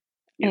hey.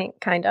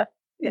 Kind of,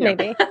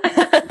 maybe.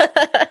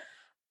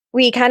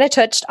 We kind of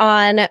touched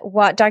on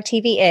what Dog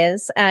TV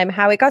is,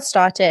 how it got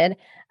started.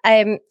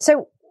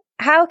 So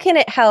how can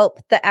it help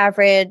the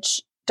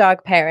average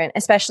dog parent,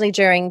 especially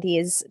during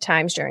these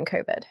times during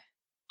COVID?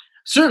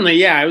 Certainly,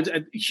 yeah. It was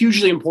a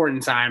hugely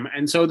important time.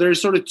 And so there's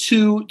sort of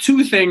two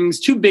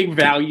big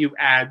value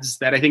adds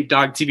that I think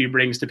Dog TV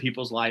brings to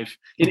people's life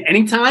in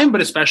any time,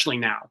 but especially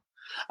now.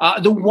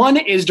 The one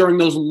is during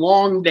those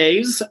long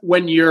days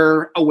when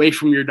you're away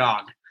from your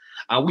dog.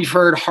 We've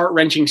heard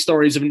heart-wrenching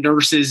stories of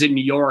nurses in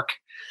New York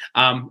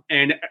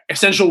and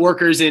essential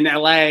workers in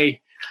LA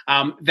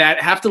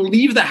that have to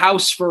leave the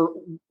house for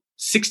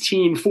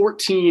 16,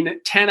 14,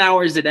 10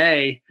 hours a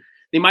day.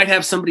 They might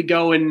have somebody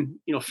go and,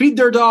 feed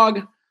their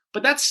dog,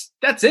 but that's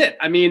it.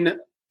 I mean,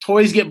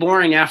 toys get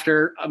boring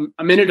after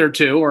a minute or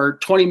two or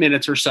 20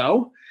 minutes or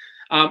so.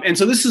 And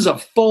so this is a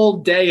full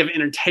day of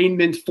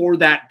entertainment for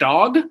that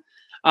dog.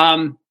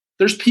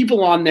 There's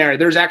people on there.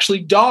 There's actually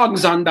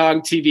dogs on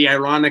Dog TV,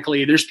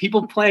 ironically. There's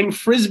people playing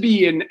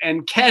Frisbee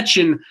and catch.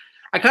 And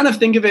I kind of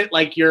think of it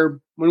like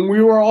when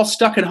we were all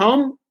stuck at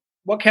home,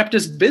 what kept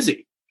us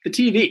busy? The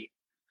TV.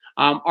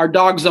 Our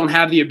dogs don't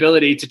have the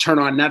ability to turn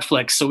on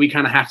Netflix, so we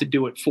kind of have to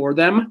do it for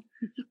them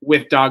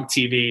with Dog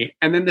TV.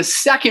 And then the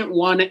second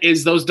one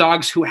is those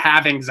dogs who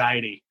have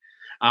anxiety,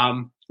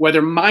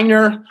 whether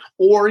minor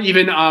or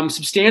even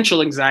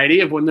substantial anxiety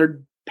of when their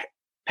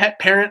pet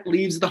parent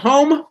leaves the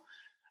home.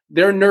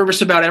 They're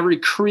nervous about every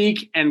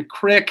creak and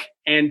crick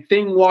and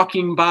thing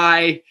walking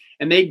by,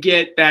 and they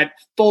get that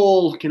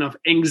full kind of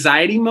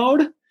anxiety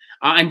mode.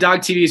 And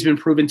Dog TV has been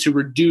proven to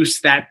reduce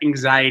that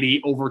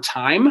anxiety over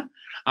time,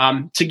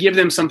 to give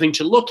them something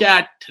to look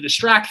at, to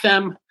distract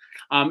them.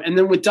 And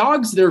then with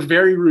dogs, they're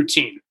very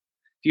routine.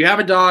 If you have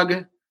a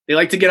dog, they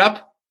like to get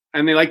up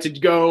and they like to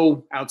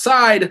go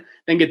outside,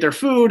 then get their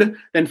food,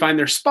 then find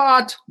their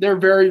spot. They're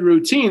very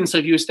routine. So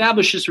if you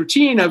establish this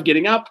routine of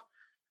getting up,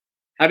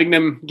 having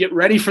them get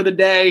ready for the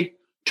day,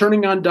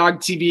 turning on Dog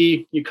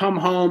TV, you come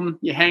home,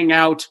 you hang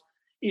out.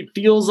 It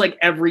feels like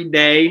every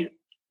day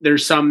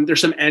there's some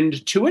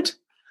end to it.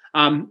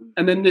 And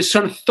then this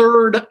sort of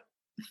third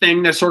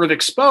thing that's sort of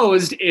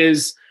exposed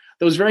is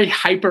those very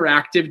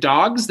hyperactive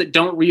dogs that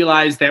don't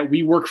realize that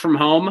we work from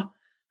home,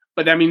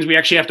 but that means we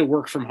actually have to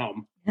work from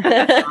home.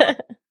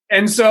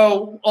 And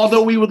so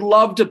although we would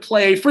love to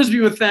play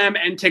Frisbee with them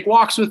and take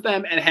walks with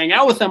them and hang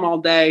out with them all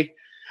day,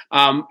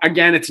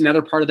 again, it's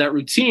another part of that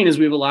routine is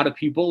we have a lot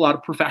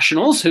of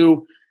professionals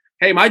who,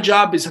 hey, my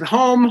job is at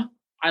home.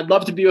 I'd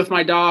love to be with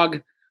my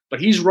dog, but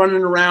he's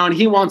running around.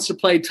 He wants to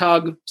play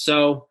tug.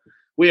 So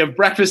we have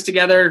breakfast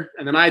together,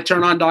 and then I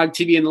turn on Dog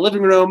TV in the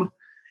living room,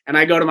 and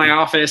I go to my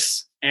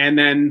office, and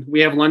then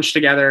we have lunch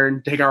together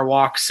and take our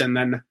walks. And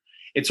then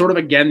it's sort of,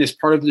 again, this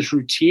part of this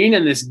routine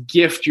and this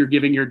gift you're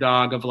giving your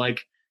dog of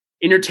like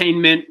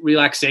entertainment,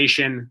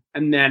 relaxation.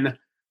 And then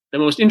the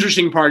most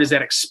interesting part is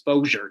that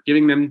exposure,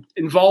 giving them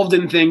involved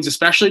in things,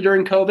 especially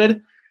during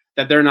COVID,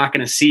 that they're not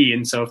going to see.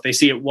 And so if they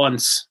see it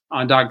once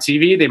on dog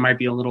TV, they might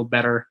be a little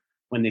better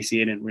when they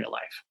see it in real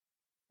life.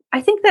 I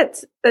think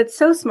that's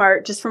so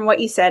smart, just from what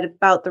you said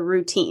about the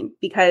routine,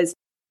 because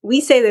we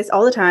say this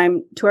all the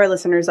time to our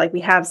listeners. Like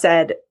we have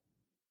said,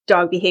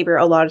 dog behavior,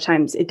 a lot of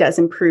times it does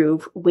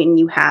improve when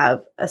you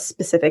have a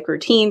specific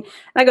routine. And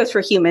that goes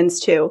for humans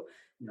too.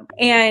 Yep.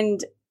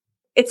 And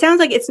it sounds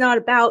like it's not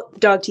about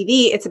dog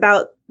TV. It's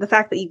about the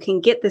fact that you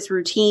can get this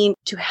routine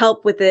to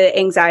help with the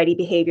anxiety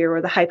behavior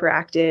or the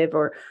hyperactive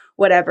or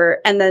whatever.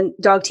 And then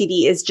dog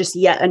TV is just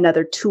yet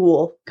another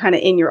tool kind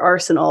of in your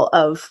arsenal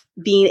of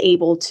being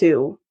able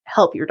to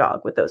help your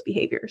dog with those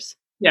behaviors.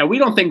 Yeah, we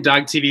don't think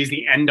dog TV is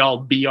the end all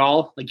be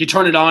all. Like you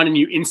turn it on and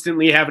you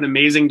instantly have an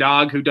amazing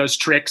dog who does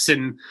tricks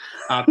and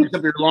picks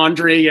up your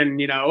laundry and,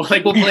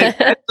 like we'll play.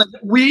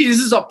 This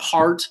is a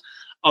part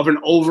of an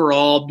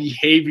overall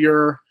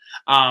behavior,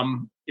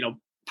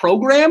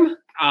 program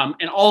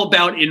and all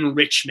about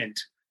enrichment,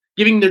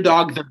 giving their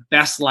dog the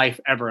best life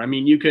ever. I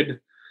mean, you could,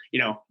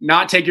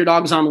 not take your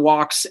dogs on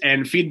walks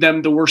and feed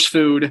them the worst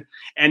food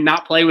and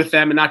not play with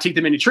them and not teach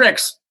them any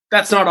tricks.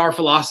 That's not our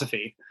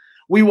philosophy.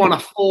 We want a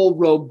full,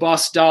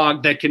 robust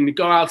dog that can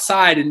go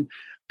outside and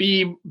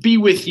be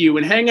with you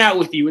and hang out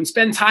with you and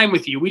spend time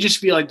with you. We just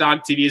feel like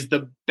dog TV is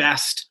the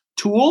best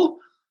tool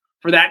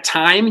for that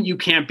time you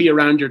can't be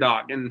around your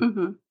dog.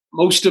 And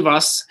most of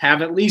us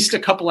have at least a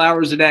couple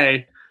hours a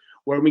day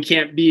where we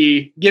can't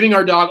be giving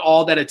our dog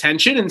all that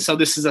attention. And so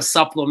this is a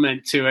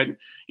supplement to it,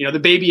 the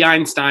baby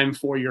Einstein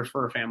for your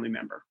fur family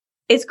member.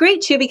 It's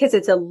great too, because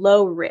it's a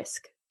low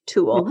risk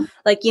tool.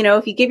 Like,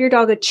 if you give your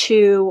dog a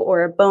chew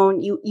or a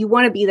bone, you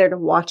want to be there to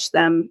watch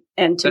them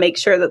and to make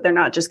sure that they're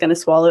not just going to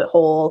swallow it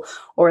whole,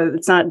 or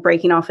it's not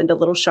breaking off into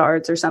little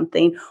shards or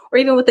something. Or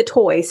even with the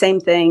toy, same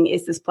thing.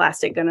 Is this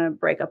plastic going to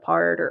break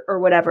apart or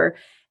whatever?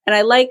 And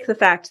I like the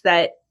fact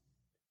that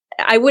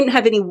I wouldn't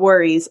have any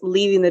worries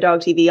leaving the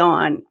dog TV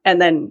on and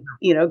then,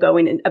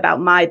 going about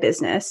my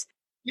business.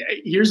 Yeah,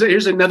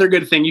 here's another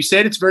good thing. You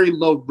said it's very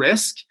low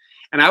risk.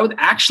 And I would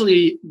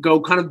actually go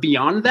kind of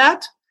beyond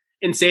that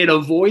and say it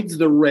avoids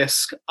the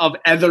risk of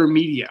other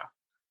media.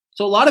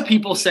 So a lot of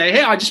people say,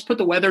 hey, I just put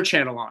the Weather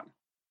Channel on.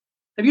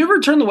 Have you ever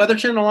turned the Weather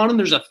Channel on and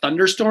there's a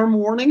thunderstorm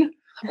warning?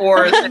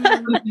 Or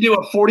do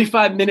a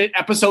 45-minute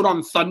episode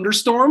on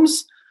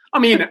thunderstorms? I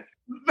mean,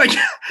 like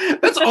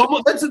that's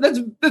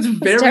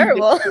very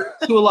terrible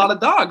to a lot of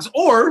dogs.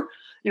 Or,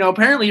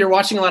 apparently you're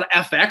watching a lot of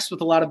FX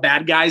with a lot of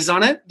bad guys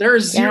on it. There are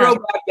zero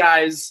bad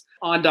guys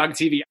on dog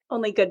TV.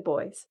 Only good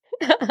boys.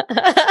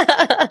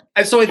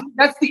 And so I think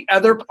that's the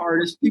other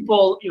part is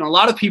people, a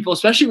lot of people,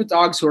 especially with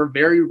dogs who are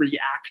very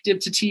reactive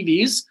to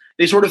TVs,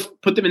 they sort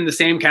of put them in the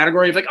same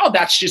category of like, oh,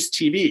 that's just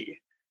TV.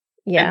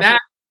 Yeah. And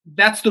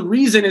that's the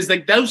reason is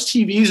like those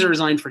TVs are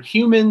designed for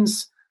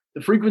humans,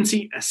 the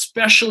frequency,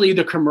 especially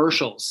the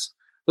commercials.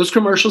 Those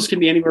commercials can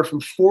be anywhere from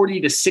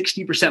 40 to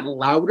 60%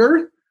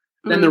 louder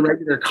than the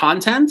regular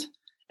content.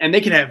 And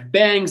they can have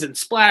bangs and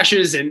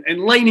splashes and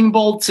lightning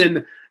bolts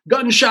and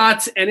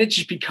gunshots, and it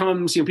just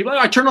becomes, people are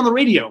like, I turned on the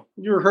radio.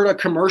 You ever heard a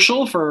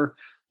commercial for,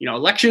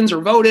 elections or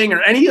voting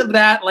or any of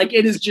that? Like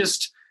it is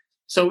just,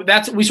 so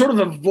we sort of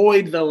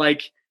avoid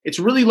it's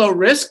really low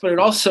risk, but it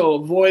also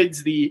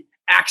avoids the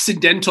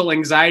accidental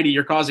anxiety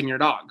you're causing your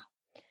dog.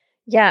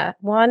 Yeah,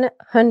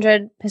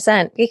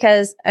 100%.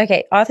 Because,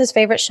 okay, Arthur's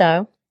favorite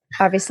show,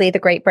 obviously the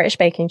Great British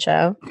Baking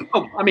Show.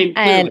 Oh, I mean,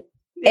 and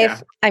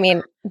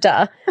clearly.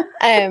 duh.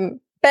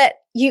 But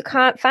you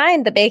can't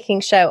find the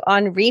baking show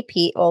on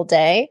repeat all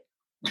day.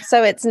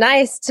 So it's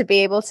nice to be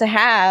able to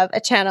have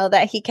a channel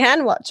that he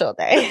can watch all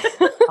day.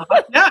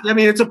 Yeah, I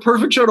mean, it's a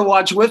perfect show to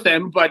watch with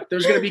him, but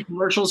there's going to be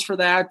commercials for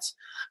that.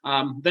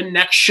 The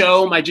next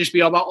show might just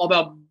be all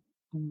about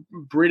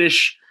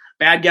British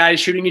bad guys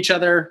shooting each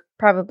other.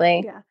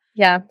 Probably.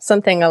 Yeah,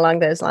 something along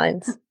those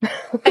lines.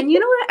 And you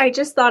know what? I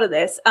just thought of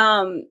this.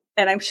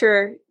 And I'm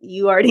sure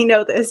you already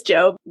know this,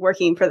 Joe,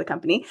 working for the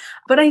company.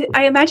 But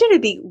I imagine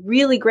it'd be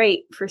really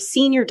great for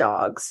senior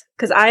dogs,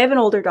 because I have an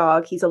older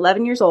dog. He's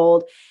 11 years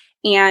old,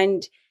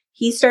 and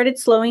he started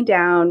slowing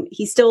down.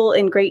 He's still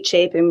in great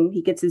shape, and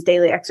he gets his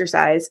daily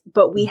exercise.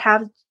 But we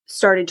have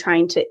started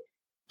trying to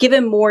give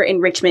him more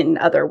enrichment in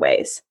other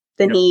ways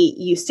than he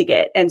used to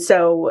get. And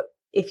so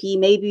if he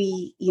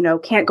maybe,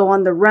 can't go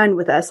on the run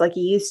with us like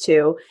he used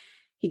to,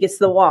 he gets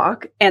the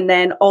walk, and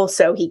then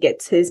also he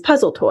gets his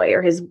puzzle toy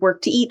or his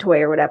work to eat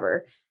toy or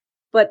whatever.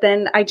 But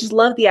then I just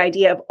love the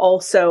idea of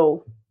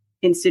also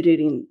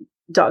instituting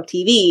dog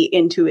TV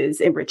into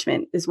his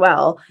enrichment as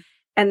well.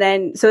 And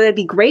then, so that'd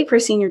be great for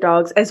senior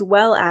dogs, as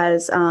well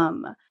as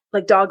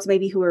like dogs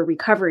maybe who are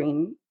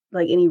recovering,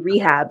 like any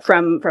rehab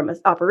from an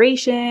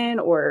operation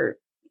or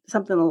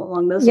something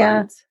along those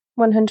lines.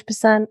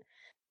 100%.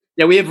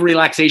 Yeah, we have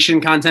relaxation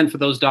content for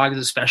those dogs,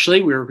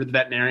 especially. We work with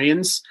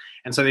veterinarians.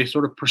 And so they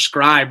sort of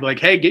prescribe like,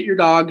 hey, get your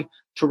dog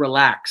to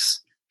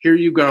relax. Here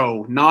you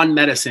go.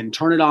 Non-medicine.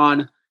 Turn it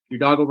on. Your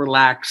dog will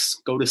relax,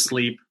 go to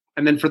sleep.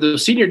 And then for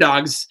those senior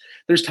dogs,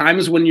 there's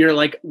times when you're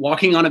like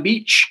walking on a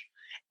beach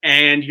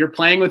and you're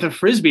playing with a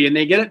Frisbee and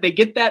they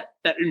get that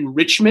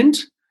enrichment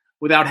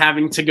without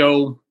having to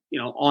go,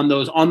 on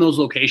those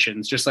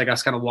locations, just like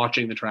us kind of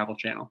watching the Travel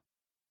Channel.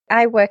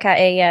 I work at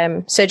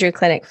a surgery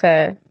clinic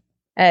for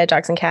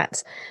dogs and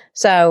cats.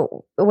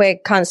 So we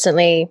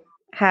constantly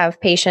have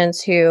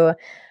patients who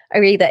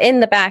are either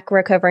in the back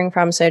recovering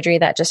from surgery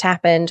that just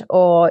happened,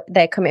 or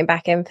they're coming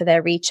back in for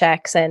their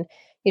rechecks. And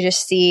you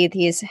just see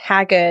these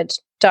haggard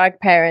dog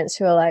parents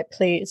who are like,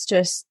 please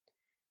just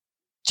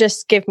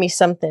give me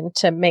something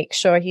to make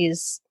sure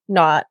he's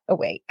not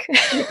awake.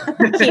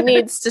 He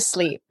needs to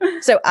sleep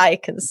so I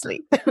can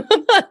sleep.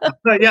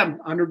 Yeah,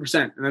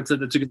 100%. And that's a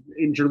good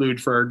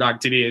interlude for Dog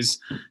TV, is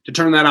to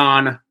turn that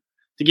on,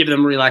 to give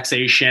them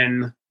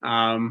relaxation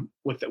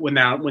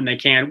when they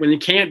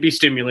can't be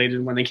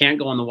stimulated, when they can't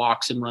go on the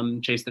walks and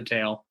run, chase their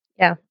tail.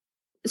 Yeah.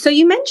 So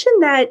you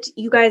mentioned that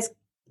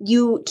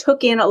you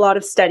took in a lot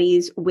of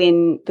studies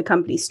when the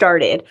company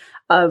started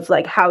of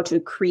like how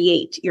to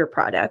create your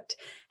product.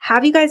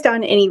 Have you guys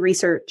done any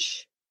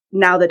research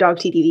now that Dog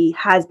TV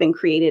has been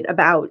created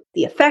about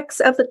the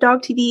effects of the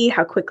Dog TV,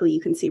 how quickly you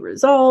can see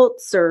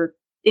results or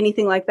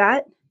anything like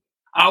that?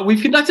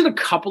 We've conducted a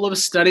couple of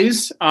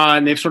studies,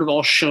 and they've sort of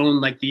all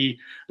shown like the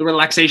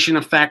relaxation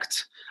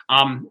effect,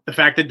 the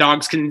fact that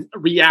dogs can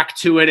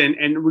react to it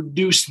and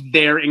reduce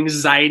their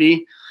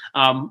anxiety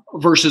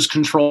versus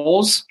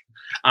controls,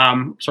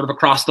 sort of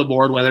across the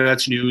board, whether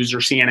that's news or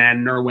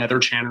CNN or Weather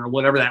Channel or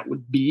whatever that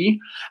would be.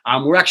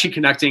 We're actually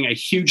conducting a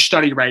huge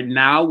study right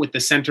now with the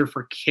Center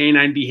for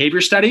Canine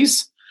Behavior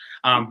Studies.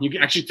 You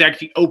can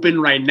actually open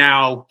right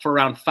now for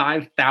around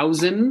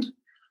 5,000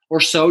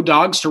 or so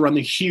dogs to run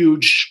the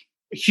huge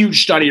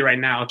study right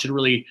now to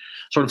really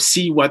sort of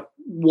see what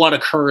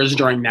occurs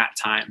during that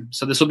time.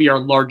 So this will be our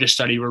largest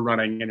study we're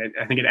running, and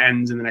I think it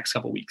ends in the next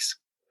couple of weeks.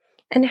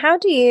 And how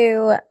do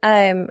you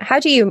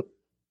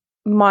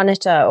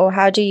monitor, or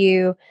how do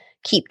you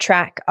keep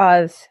track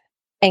of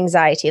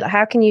anxiety? Like,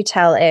 how can you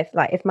tell if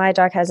my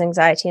dog has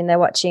anxiety and they're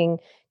watching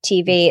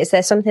TV, is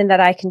there something that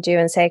I can do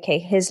and say, okay,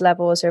 his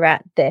levels are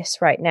at this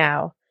right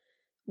now?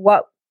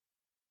 What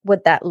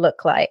would that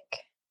look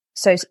like?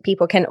 So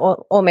people can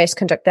almost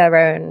conduct their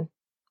own.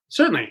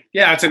 Certainly.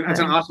 Yeah, it's an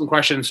awesome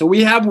question. So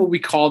we have what we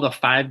call the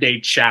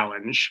 5-day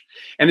challenge.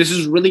 And this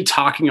is really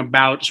talking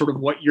about sort of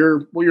what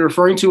you're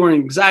referring to on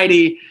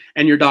anxiety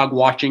and your dog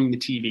watching the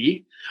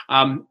TV.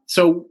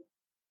 So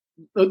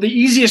the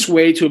easiest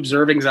way to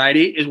observe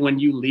anxiety is when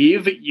you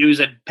leave, use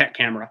a pet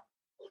camera.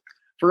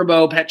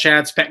 Furbo, Pet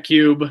Chats, Pet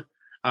Cube,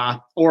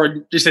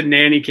 or just a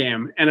nanny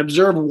cam, and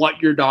observe what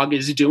your dog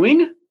is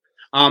doing.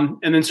 And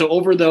then so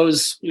over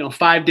those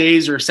 5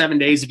 days or 7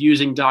 days of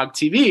using Dog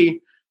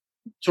TV,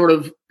 sort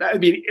of that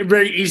would be a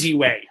very easy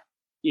way.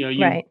 You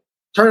right.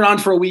 Turn it on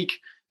for a week,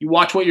 you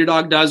watch what your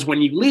dog does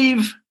when you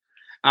leave,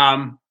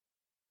 and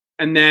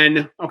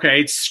then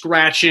it's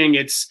scratching,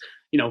 it's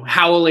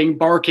howling,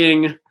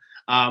 barking,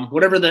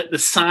 whatever the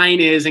sign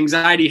is.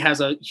 Anxiety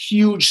has a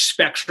huge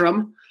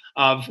spectrum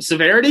of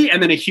severity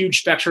and then a huge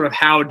spectrum of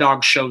how a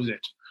dog shows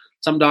it.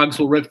 Some dogs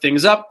will rip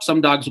things up.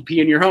 Some dogs will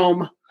pee in your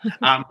home.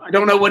 I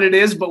don't know what it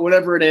is, but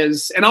whatever it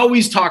is. And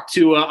always talk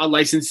to a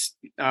licensed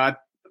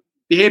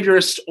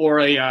behaviorist or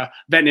a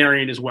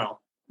veterinarian as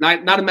well.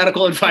 Not a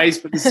medical advice,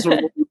 but this is sort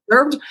of what we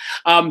observed.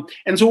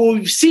 And so what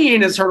we've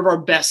seen as sort of our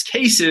best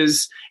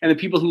cases and the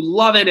people who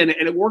love it and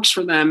it works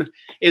for them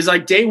is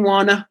like day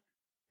one,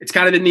 it's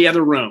kind of in the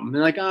other room.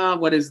 They're like,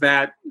 what is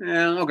that?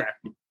 Okay.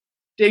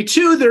 Day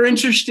two, they're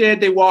interested.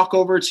 They walk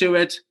over to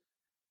it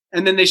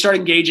and then they start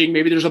engaging.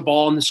 Maybe there's a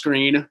ball on the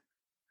screen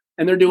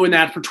and they're doing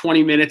that for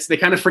 20 minutes. They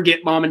kind of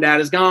forget mom and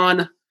dad is gone.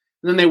 And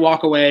then they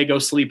walk away, go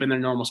sleep in their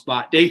normal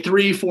spot. Day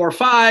 3, 4,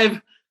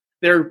 5,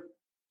 they're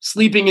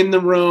sleeping in the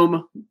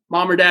room.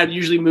 Mom or dad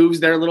usually moves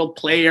their little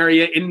play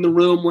area in the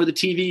room where the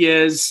TV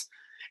is.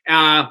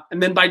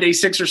 And then by day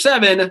 6 or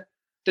 7,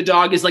 the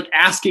dog is like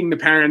asking the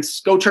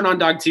parents, go turn on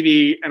Dog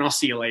TV and I'll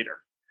see you later.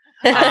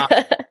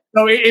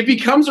 So it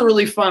becomes a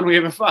really fun. We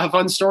have a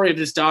fun story of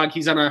this dog.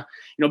 He's on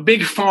a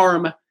big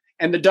farm,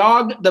 and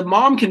the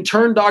mom can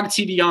turn Dog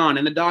TV on,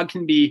 and the dog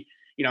can be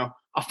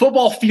a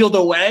football field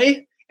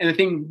away, and the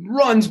thing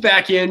runs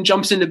back in,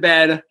 jumps into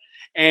bed,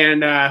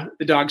 and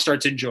the dog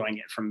starts enjoying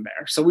it from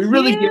there. So we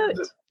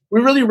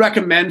really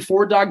recommend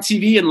for Dog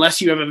TV,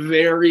 unless you have a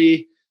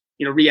very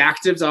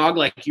reactive dog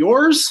like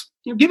yours,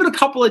 give it a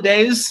couple of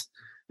days.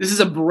 This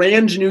is a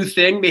brand new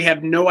thing. They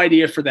have no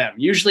idea for them.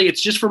 Usually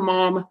it's just for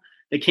mom.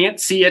 They can't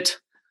see it.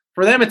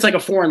 For them, it's like a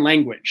foreign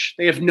language.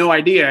 They have no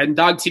idea. And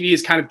Dog TV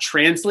has kind of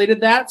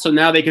translated that. So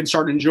now they can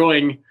start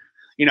enjoying,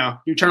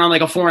 you turn on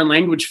like a foreign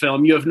language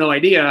film, you have no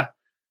idea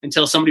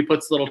until somebody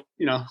puts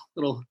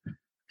little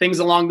things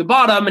along the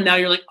bottom. And now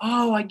you're like,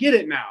 oh, I get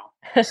it now.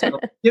 So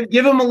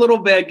give them a little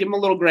bit, give them a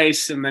little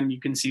grace, and then you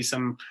can see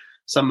some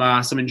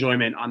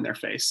enjoyment on their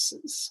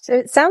faces. So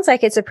it sounds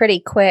like it's a pretty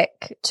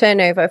quick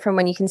turnover from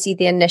when you can see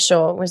the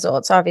initial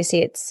results.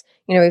 Obviously, it's,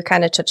 we've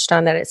kind of touched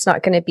on that it's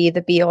not going to be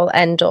the be all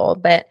end all,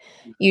 but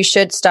you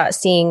should start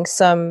seeing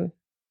some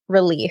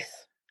relief,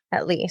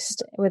 at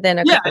least within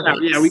a couple of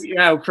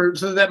weeks.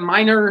 So that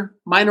minor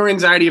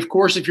anxiety. Of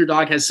course, if your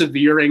dog has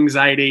severe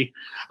anxiety,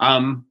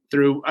 you're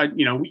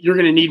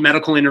going to need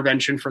medical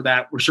intervention for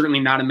that. We're certainly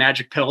not a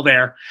magic pill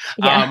there.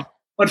 Yeah.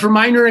 But for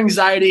minor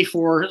anxiety,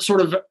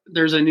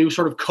 there's a new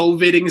sort of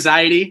COVID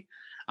anxiety.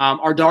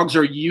 Our dogs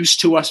are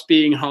used to us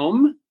being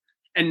home,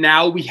 and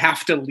now we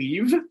have to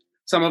leave.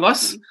 Some of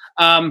us,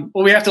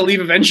 we have to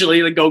leave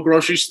eventually, like go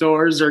grocery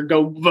stores or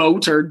go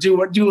vote or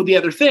do the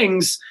other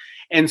things.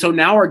 And so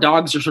now our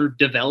dogs are sort of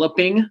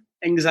developing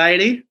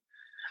anxiety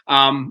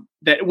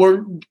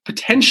that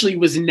potentially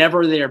was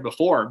never there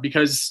before.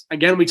 Because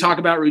again, we talk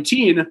about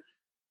routine.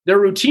 Their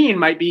routine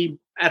might be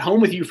at home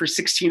with you for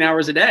 16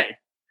 hours a day.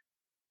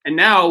 And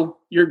now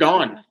you're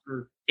gone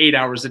for 8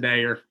 hours a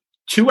day or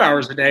 2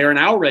 hours a day or an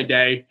hour a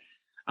day.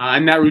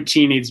 And that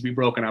routine needs to be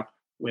broken up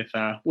with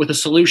a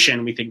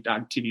solution. We think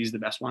dog TV is the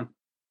best one.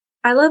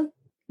 I love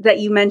that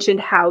you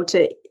mentioned how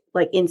to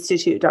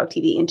institute dog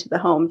TV into the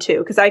home too,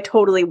 because I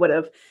totally would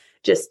have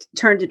just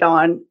turned it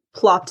on,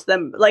 plopped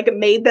them,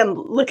 made them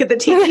look at the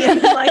TV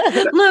and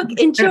look,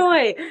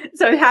 enjoy.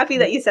 So I'm happy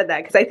that you said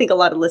that, because I think a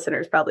lot of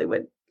listeners probably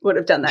would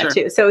have done that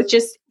too. So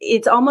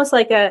it's almost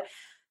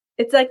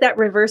it's like that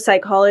reverse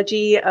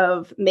psychology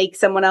of make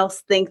someone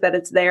else think that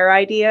it's their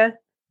idea.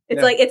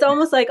 It's it's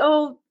almost like,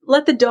 oh,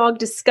 let the dog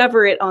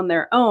discover it on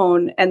their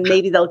own, and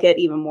maybe they'll get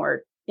even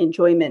more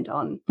enjoyment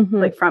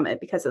from it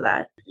because of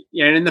that.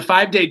 Yeah. And in the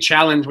 5-day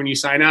challenge, when you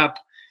sign up,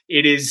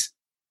 it is,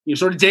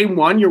 sort of day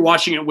one, you're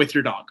watching it with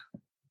your dog.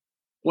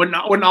 What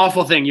an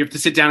awful thing. You have to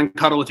sit down and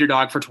cuddle with your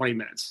dog for 20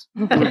 minutes.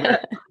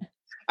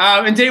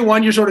 And day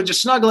one, you're sort of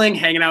just snuggling,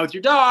 hanging out with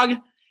your dog.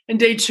 And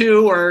day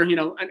two, or,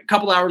 a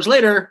couple hours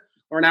later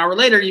or an hour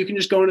later, you can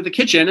just go into the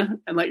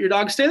kitchen and let your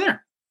dog stay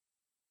there.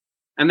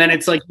 And then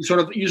it's like you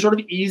sort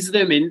of ease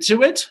them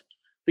into it,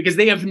 because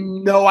they have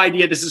no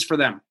idea this is for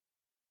them.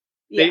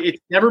 Yeah.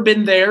 It's never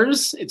been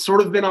theirs. It's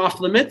sort of been off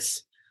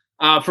limits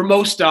for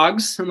most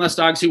dogs, unless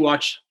dogs who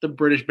watch the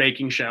British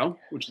Baking Show,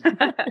 which is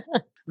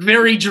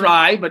very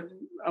dry, but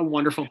a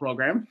wonderful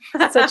program.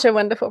 Such a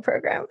wonderful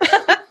program.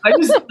 I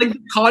just think the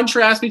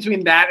contrast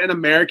between that and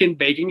American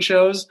baking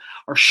shows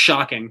are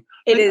shocking.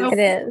 It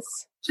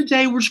is.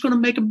 Today we're just going to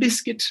make a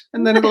biscuit,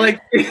 and then it'll and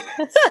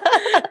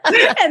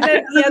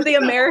then the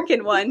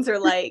American ones are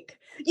like,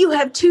 you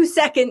have 2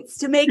 seconds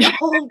to make a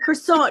whole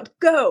croissant.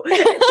 Go.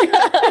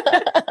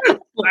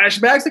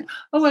 Flashbacks. Like,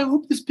 oh, I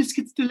hope this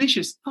biscuit's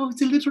delicious. Oh,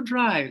 it's a little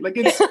dry.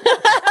 It's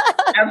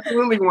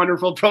absolutely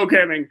wonderful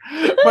programming,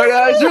 but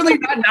it's really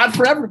not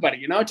for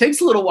everybody. It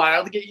takes a little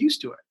while to get used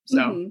to it.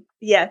 So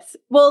yes.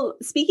 Well,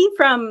 speaking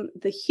from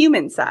the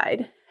human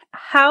side,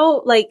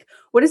 how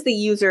what is the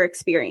user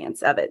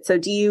experience of it? So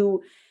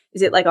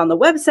is it on the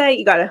website,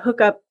 you got to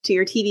hook up to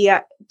your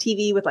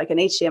TV with an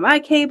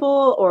HDMI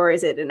cable, or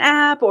is it an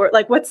app, or how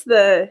does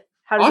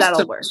that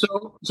all work?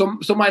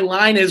 So my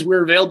line is,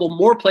 we're available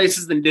more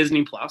places than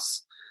Disney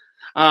Plus.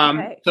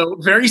 So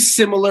very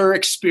similar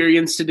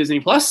experience to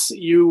Disney Plus.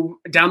 You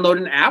download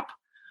an app.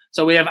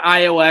 So we have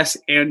iOS,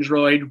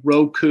 Android,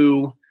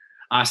 Roku,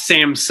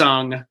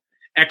 Samsung,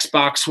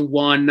 Xbox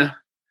One.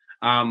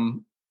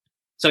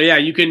 So yeah,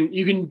 you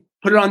can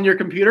put it on your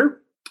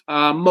computer.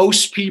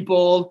 Most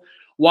people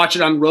watch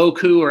it on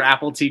Roku or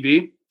Apple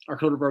TV are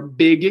sort of our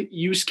big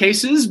use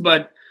cases,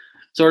 but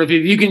sort of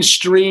if you can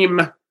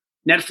stream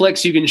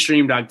Netflix, you can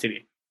stream Dog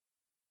TV.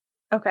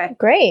 Okay,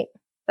 great.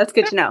 That's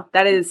good to know.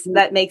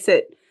 That makes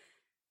it,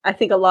 I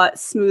think, a lot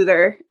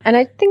smoother. And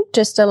I think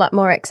just a lot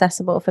more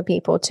accessible for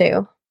people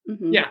too.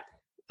 Mm-hmm. Yeah,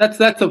 that's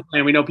the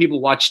plan. We know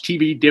people watch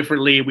TV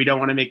differently. We don't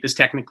want to make this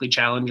technically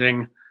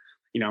challenging.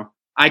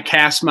 I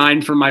cast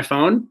mine from my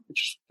phone,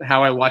 which is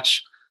how I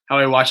watch a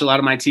lot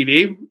of my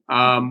TV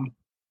on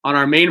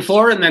our main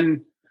floor. And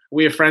then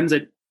we have friends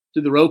that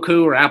do the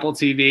Roku or Apple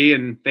TV,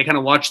 and they kind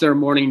of watch their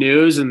morning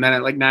news. And then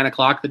at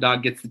 9:00, the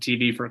dog gets the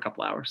TV for a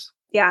couple hours.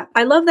 Yeah.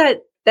 I love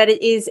that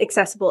it is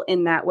accessible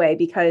in that way,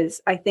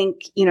 because I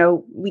think,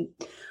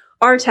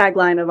 our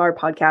tagline of our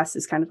podcast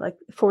is kind of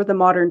for the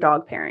modern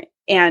dog parent.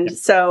 And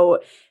so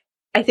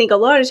I think a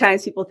lot of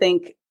times people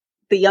think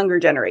the younger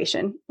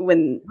generation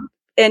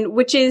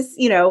which is,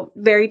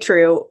 very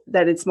true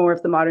that it's more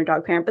of the modern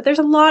dog parent, but there's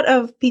a lot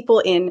of people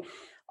in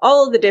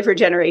all of the different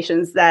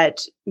generations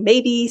that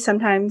maybe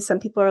sometimes some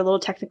people are a little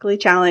technically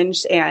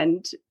challenged.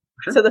 And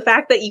so the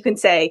fact that you can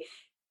say,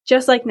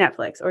 just like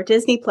Netflix or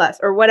Disney Plus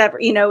or whatever,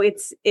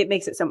 it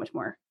makes it so much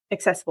more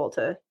accessible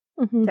to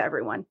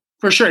everyone.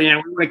 For sure. Yeah.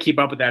 We want to keep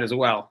up with that as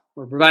well.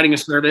 We're providing a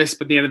service,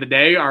 but at the end of the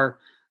day,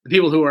 the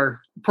people who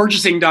are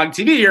purchasing Dog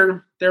TV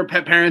they're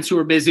pet parents who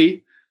are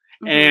busy.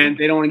 And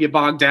they don't want to get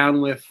bogged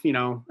down with,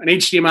 an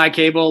HDMI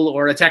cable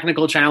or a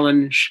technical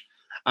challenge.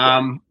 We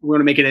want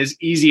to make it as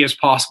easy as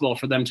possible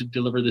for them to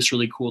deliver this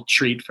really cool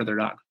treat for their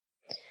dog.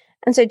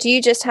 And so do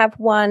you just have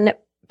one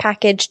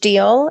package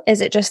deal?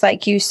 Is it just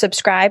you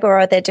subscribe, or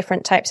are there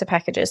different types of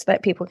packages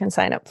that people can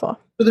sign up for?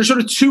 So there's sort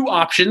of two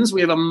options.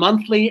 We have a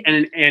monthly and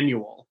an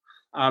annual.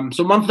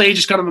 So monthly,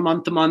 just kind of a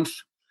month-to-month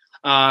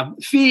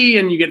fee,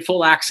 and you get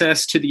full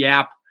access to the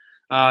app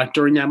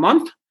during that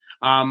month.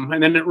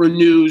 And then it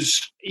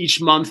renews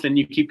each month, and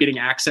you keep getting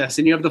access.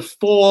 And you have the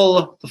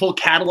full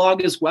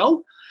catalog as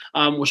well,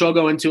 which I'll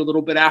go into a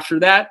little bit after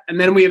that. And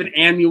then we have an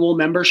annual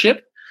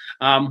membership,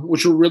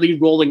 which we're really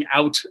rolling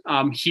out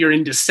here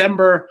in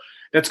December.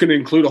 That's going to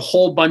include a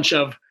whole bunch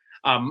of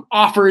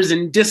offers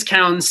and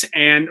discounts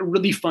and a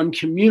really fun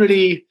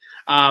community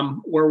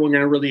where we're going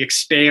to really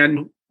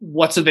expand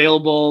what's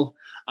available.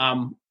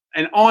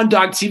 And on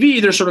Dog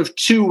TV, there's sort of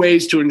two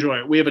ways to enjoy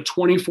it. We have a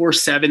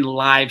 24/7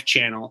 live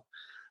channel.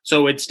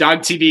 So it's Dog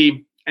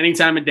TV any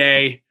time of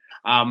day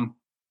on,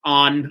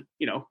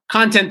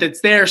 content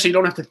that's there. So you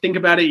don't have to think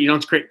about it. You don't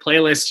have to create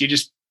playlists. You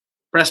just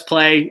press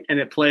play and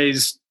it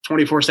plays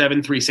 24/7,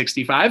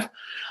 365.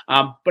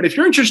 But if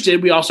you're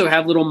interested, we also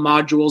have little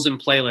modules and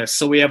playlists.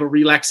 So we have a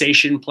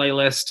relaxation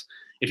playlist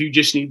if you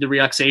just need the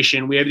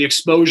relaxation. We have the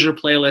exposure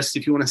playlist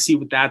if you want to see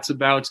what that's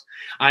about.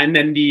 And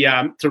then the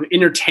sort of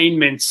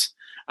entertainment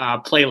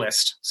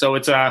playlist. So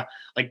it's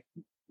like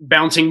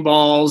bouncing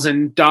balls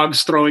and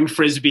dogs throwing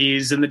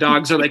frisbees and the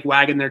dogs are like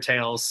wagging their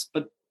tails.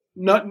 But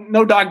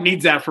no dog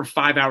needs that for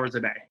 5 hours a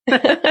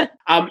day.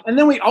 And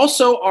then we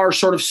also are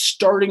sort of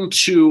starting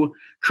to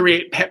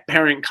create pet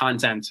parent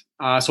content.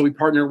 So we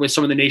partner with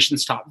some of the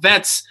nation's top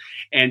vets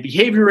and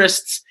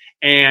behaviorists,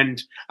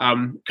 and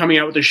coming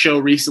out with a show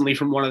recently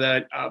from one of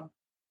the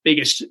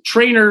biggest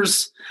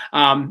trainers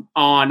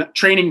on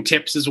training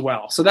tips as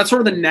well. So that's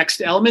sort of the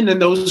next element.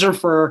 And those are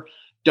for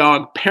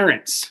dog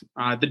parents.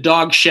 The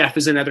Dog Chef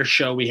is another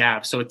show we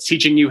have. So it's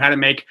teaching you how to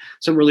make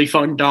some really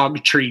fun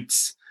dog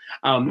treats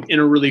in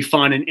a really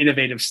fun and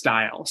innovative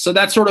style. So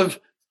that's sort of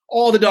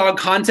all the dog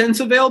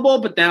content's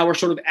available, but now we're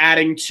sort of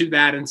adding to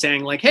that and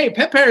saying like, hey,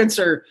 pet parents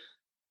are,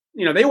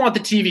 they want the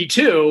TV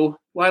too.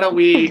 Why don't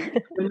we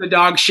give them the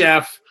Dog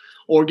Chef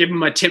or give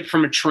them a tip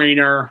from a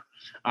trainer?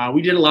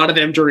 We did a lot of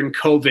them during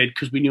COVID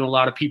because we knew a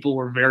lot of people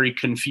were very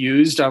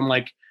confused on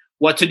like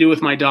what to do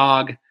with my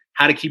dog,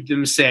 how to keep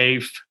them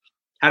safe,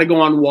 how to go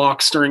on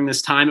walks during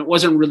this time. It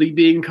wasn't really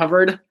being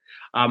covered.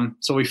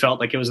 So we felt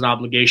like it was an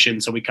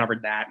obligation. So we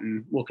covered that,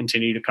 and we'll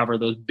continue to cover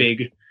those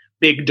big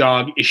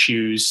dog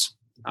issues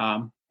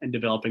and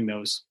developing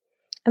those.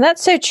 And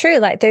that's so true.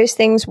 Like those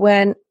things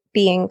weren't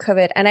being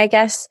covered. And I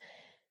guess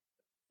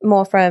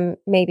more from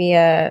maybe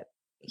a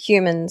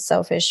human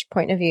selfish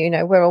point of view,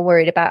 we're all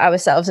worried about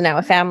ourselves and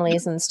our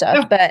families and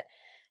stuff, but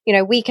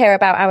we care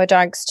about our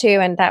dogs too.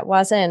 And that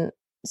wasn't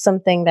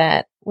something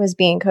that was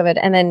being covered.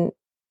 And then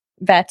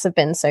vets have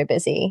been so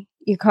busy.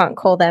 You can't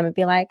call them and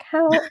be like,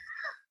 how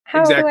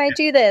exactly. Do I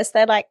do this?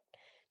 They're like,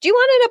 do you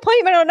want an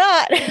appointment or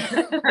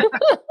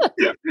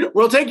not?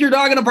 We'll take your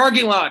dog in a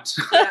parking lot.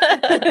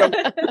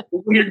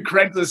 Weird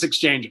Craigslist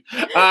exchange.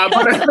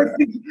 But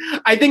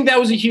I think that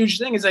was a huge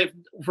thing is like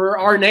for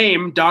our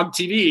name, Dog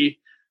TV,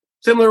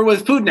 similar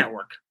with Food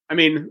Network. I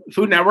mean,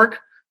 Food Network,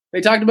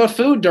 they talked about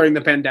food during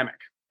the pandemic.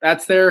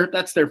 That's their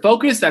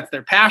focus. That's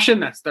their passion.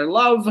 That's their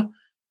love.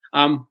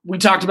 We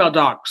talked about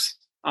dogs.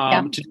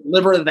 To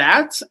deliver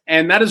that.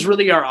 And that is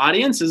really our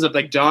audience is of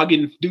like dog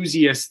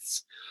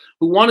enthusiasts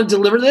who want to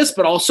deliver this,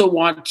 but also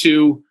want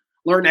to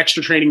learn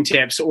extra training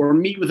tips or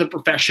meet with a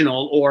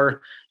professional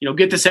or,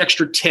 get this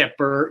extra tip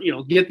or,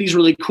 get these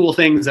really cool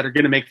things that are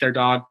going to make their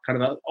dog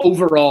kind of an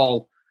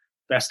overall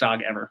best dog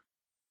ever.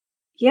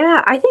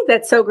 Yeah, I think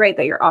that's so great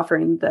that you're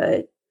offering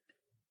the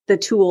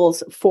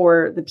tools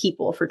for the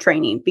people for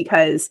training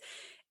because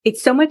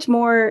it's so much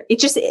more,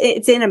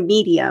 it's in a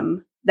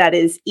medium that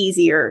is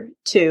easier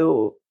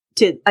to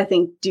I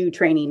think do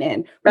training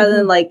in rather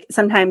than like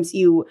sometimes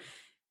you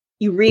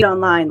read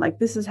online like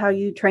this is how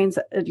you train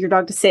your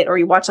dog to sit, or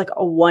you watch like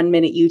a 1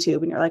 minute YouTube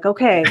and you're like,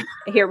 okay,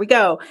 here we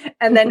go.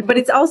 And then but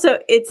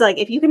it's like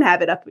if you can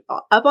have it up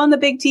on the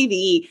big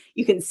TV,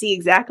 you can see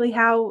exactly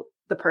how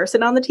the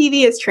person on the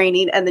TV is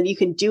training, and then you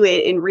can do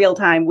it in real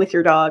time with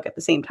your dog at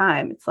the same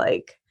time. It's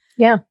like,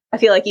 yeah, I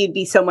feel like you'd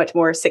be so much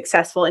more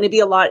successful and it'd be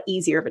a lot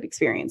easier of an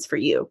experience for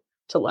you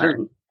to learn.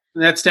 Sure.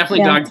 That's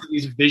definitely Dog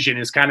TV's vision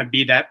is kind of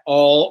be that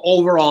all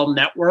overall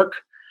network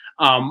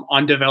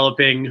on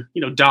developing,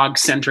 dog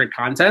centric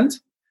content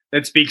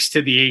that speaks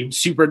to the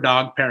super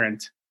dog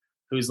parent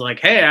who's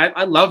like, hey,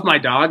 I love my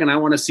dog and I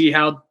want to see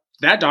how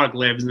that dog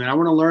lives. And I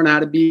want to learn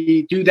how to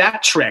do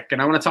that trick.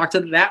 And I want to talk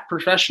to that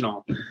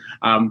professional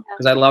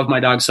because I love my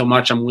dog so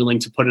much. I'm willing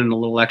to put in a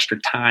little extra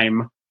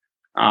time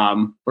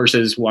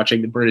versus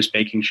watching the British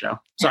baking show.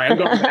 Sorry, I'm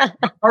going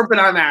harping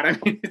on that. I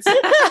mean,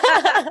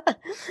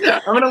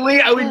 I'm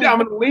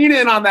gonna lean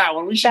in on that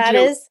one. That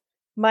is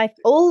my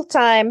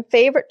all-time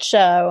favorite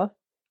show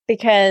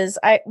because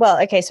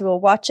so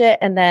we'll watch it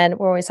and then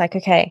we're always like,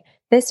 okay,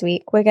 this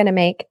week we're gonna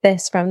make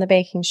this from the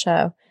baking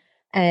show,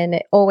 and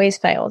it always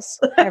fails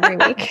every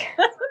week.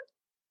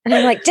 And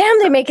I'm like, damn,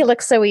 they make it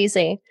look so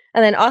easy.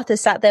 And then Arthur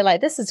sat there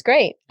like, this is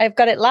great. I've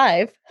got it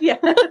live. Yeah.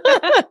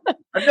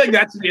 I feel like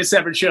that should be a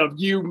separate show of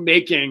you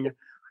making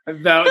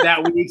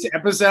that week's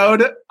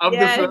episode of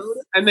the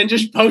food and then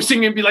just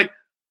posting and be like,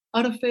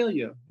 utter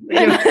failure.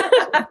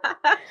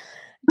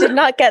 Did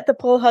not get the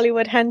Paul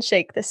Hollywood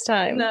handshake this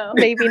time. No.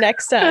 Maybe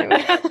next time.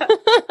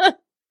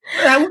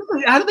 How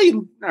do they?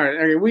 All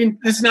right,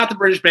 this is not the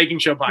British Baking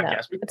Show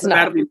podcast. No, it's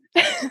not.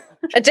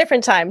 A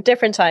different time,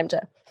 Joe.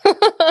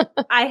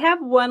 I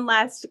have one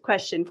last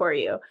question for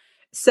you.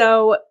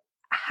 So,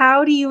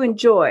 how do you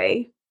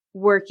enjoy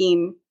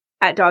working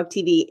at Dog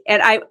TV?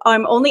 And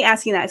I'm only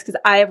asking that because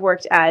I have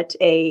worked at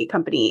a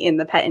company in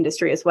the pet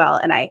industry as well,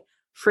 and I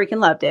freaking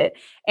loved it.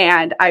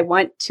 And I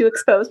want to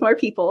expose more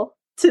people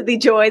to the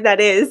joy that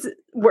is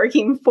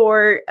working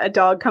for a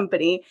dog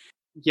company.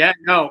 Yeah,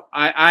 no,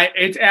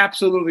 it's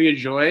absolutely a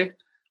joy.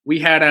 We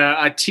had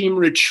a team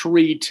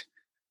retreat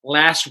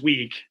last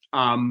week,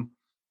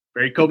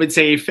 very COVID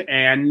safe,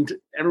 and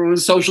everyone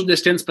was social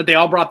distance, but they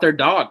all brought their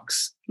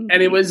dogs. Mm-hmm.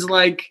 And it was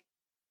like,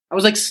 I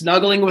was like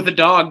snuggling with a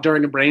dog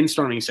during a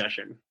brainstorming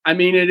session. I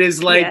mean, it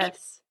is like,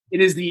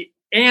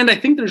 and I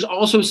think there's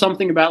also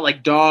something about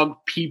like dog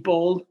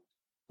people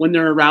when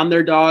they're around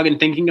their dog and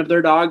thinking of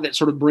their dog that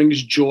sort of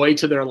brings joy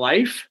to their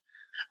life.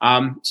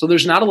 So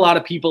there's not a lot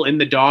of people in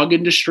the dog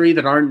industry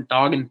that aren't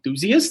dog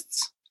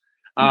enthusiasts.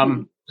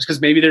 Just because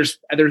maybe there's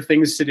other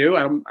things to do.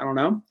 I don't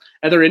know,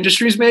 other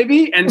industries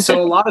maybe. And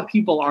so a lot of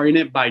people are in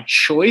it by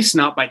choice,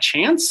 not by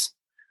chance.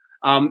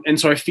 And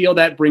so I feel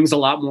that brings a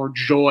lot more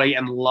joy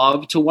and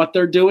love to what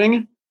they're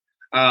doing,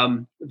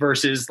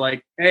 versus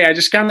like, hey, I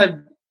just kind of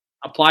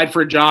applied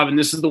for a job and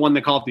this is the one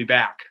that called me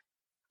back.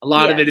 A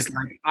lot of it is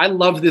like, I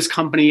love this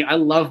company. I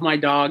love my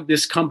dog.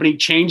 This company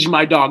changed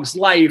my dog's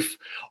life,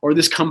 or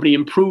this company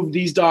improved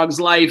these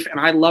dogs' life. And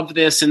I love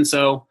this. And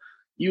so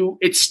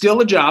it's still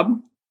a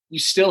job. You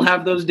still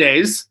have those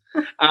days.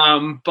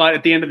 But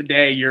at the end of the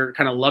day, you're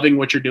kind of loving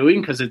what you're doing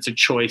because it's a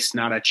choice,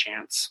 not a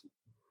chance.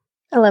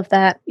 I love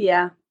that.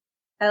 Yeah.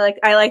 I like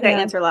that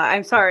answer a lot.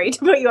 I'm sorry to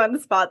put you on the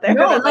spot there.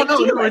 Do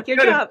you like your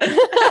job?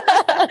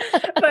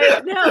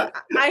 But no,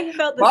 I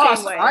felt the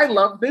same way. I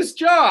love this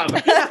job.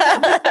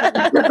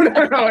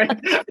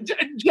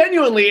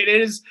 Genuinely,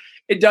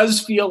 it does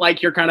feel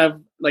like you're kind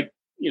of like,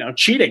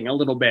 cheating a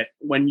little bit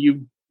when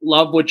you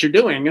love what you're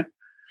doing,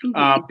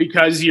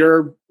 because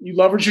you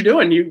love what you're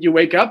doing. You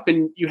wake up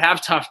and you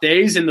have tough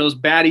days and those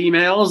bad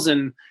emails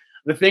and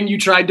the thing you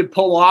tried to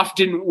pull off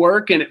didn't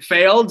work and it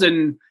failed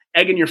and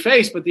egg in your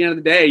face, but at the end of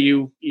the day,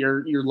 you're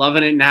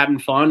loving it and having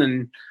fun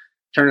and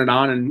turn it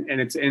on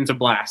and it's a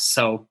blast.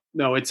 So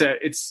no, it's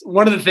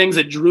one of the things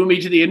that drew me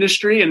to the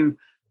industry. And,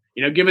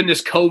 given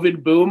this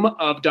COVID boom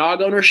of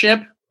dog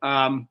ownership,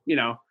 at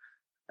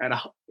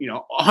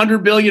 100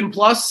 billion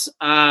plus,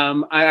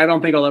 I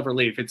don't think I'll ever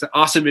leave. It's an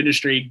awesome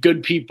industry,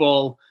 good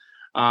people,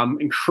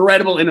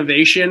 incredible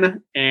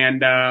innovation,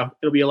 and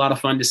it'll be a lot of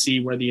fun to see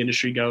where the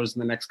industry goes in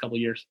the next couple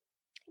of years.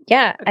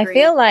 Yeah, agreed. I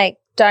feel like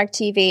Dog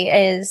TV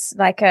is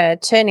like a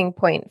turning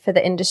point for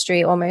the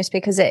industry almost,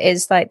 because it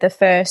is like the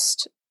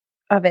first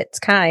of its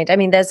kind. I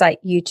mean, there's like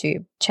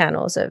YouTube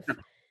channels of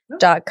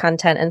dog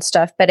content and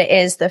stuff, but it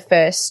is the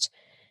first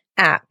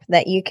app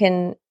that you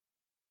can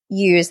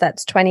use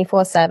that's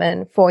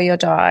 24/7 for your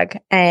dog.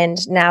 And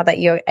now that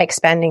you're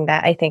expanding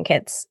that, I think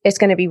it's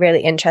going to be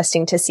really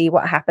interesting to see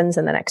what happens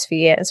in the next few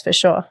years for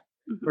sure.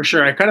 For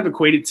sure. I kind of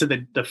equated to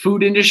the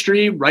food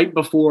industry right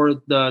before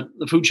the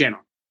Food Channel.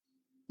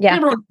 Yeah.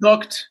 Everyone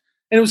cooked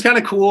and it was kind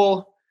of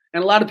cool.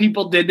 And a lot of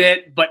people did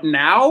it. But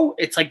now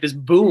it's like this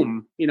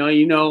boom,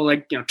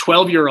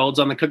 12-year-olds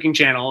on the cooking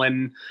channel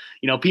and,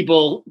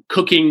 people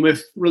cooking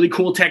with really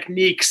cool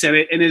techniques, and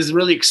it has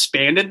really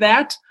expanded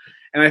that.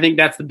 And I think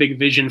that's the big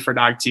vision for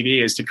Dog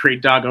TV, is to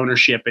create dog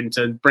ownership and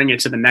to bring it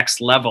to the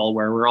next level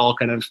where we're all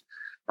kind of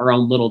our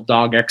own little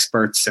dog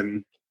experts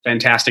and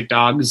fantastic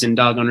dogs and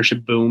dog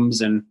ownership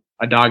booms and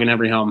a dog in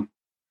every home.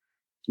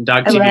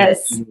 Dog TV.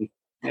 Yes.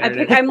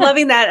 I'm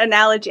loving that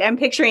analogy. I'm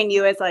picturing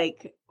you as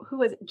like, who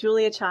was it?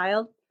 Julia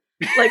Child?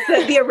 Like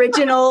the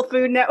original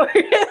Food Network.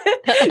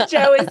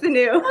 Joe is the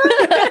new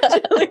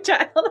Julia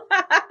Child.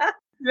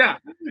 Yeah.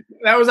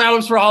 That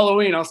was for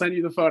Halloween. I'll send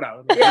you the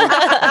photo.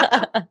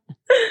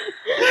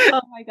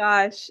 Oh my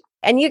gosh.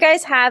 And you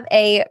guys have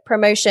a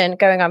promotion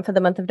going on for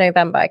the month of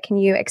November. Can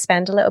you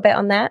expand a little bit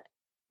on that?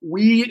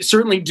 We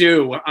certainly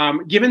do.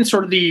 Given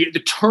sort of the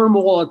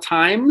turmoil of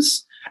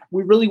times,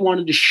 we really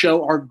wanted to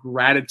show our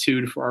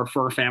gratitude for our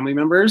fur family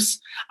members.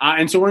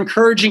 And so we're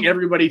encouraging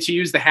everybody to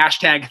use the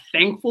hashtag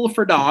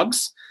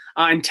 #ThankfulForDogs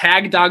and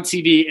tag Dog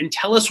TV and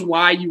tell us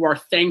why you are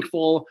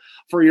thankful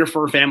for your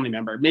fur family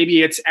member.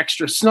 Maybe it's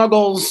extra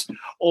snuggles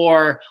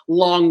or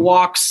long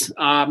walks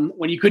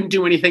when you couldn't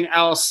do anything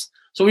else.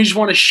 So we just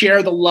want to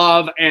share the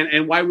love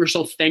and why we're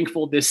so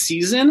thankful this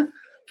season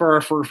for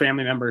our fur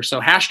family members. So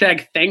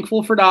hashtag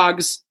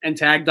 #ThankfulForDogs and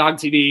tag Dog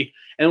TV.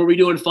 And we'll be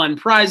doing fun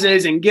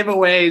prizes and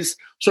giveaways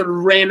sort of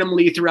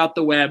randomly throughout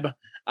the web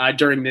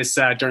during the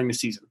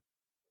season.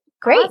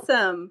 Great.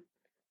 Awesome.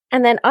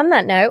 And then on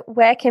that note,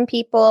 where can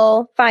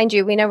people find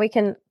you? We know we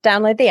can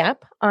download the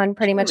app on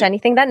pretty much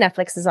anything that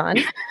Netflix is on.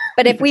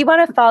 But if we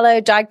want to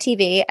follow Dog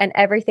TV and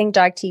everything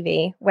Dog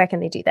TV, where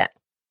can they do that?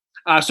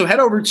 So head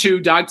over to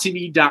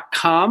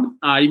dogtv.com.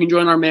 You can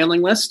join our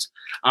mailing list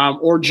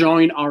or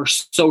join our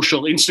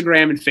social,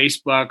 Instagram and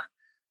Facebook.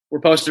 We're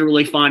posting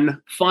really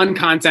fun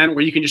content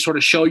where you can just sort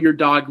of show your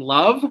dog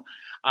love.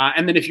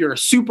 And then if you're a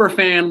super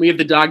fan, we have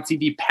the Dog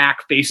TV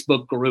Pack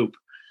Facebook group,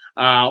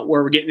 where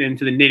we're getting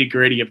into the nitty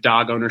gritty of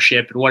dog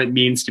ownership and what it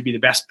means to be the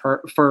best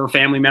for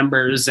family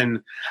members,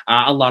 and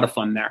a lot of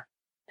fun there.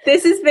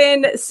 This has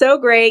been so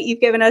great. You've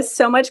given us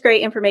so much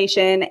great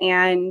information,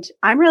 and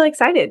I'm really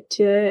excited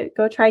to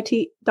go try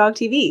Dog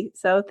TV.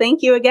 So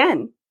thank you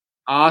again.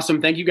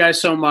 Awesome. Thank you guys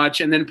so much.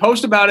 And then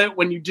post about it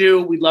when you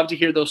do. We'd love to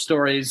hear those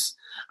stories,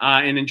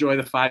 and enjoy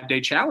the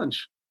 5-day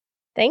challenge.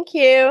 Thank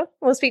you.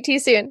 We'll speak to you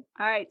soon.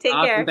 All right. Take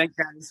care. Thanks,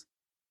 guys.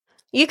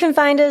 You can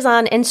find us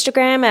on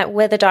Instagram at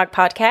With a Dog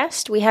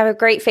Podcast. We have a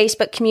great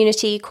Facebook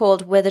community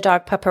called With a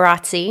Dog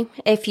Paparazzi.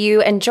 If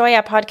you enjoy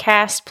our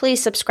podcast,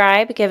 please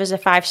subscribe, give us a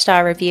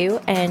 5-star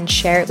review, and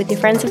share it with your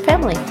friends and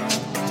family.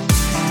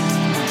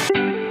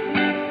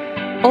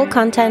 All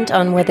content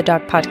on With a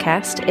Dog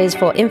Podcast is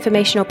for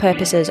informational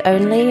purposes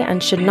only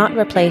and should not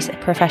replace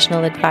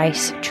professional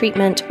advice,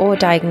 treatment, or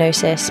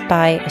diagnosis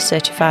by a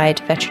certified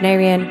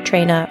veterinarian,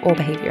 trainer, or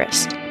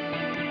behaviorist.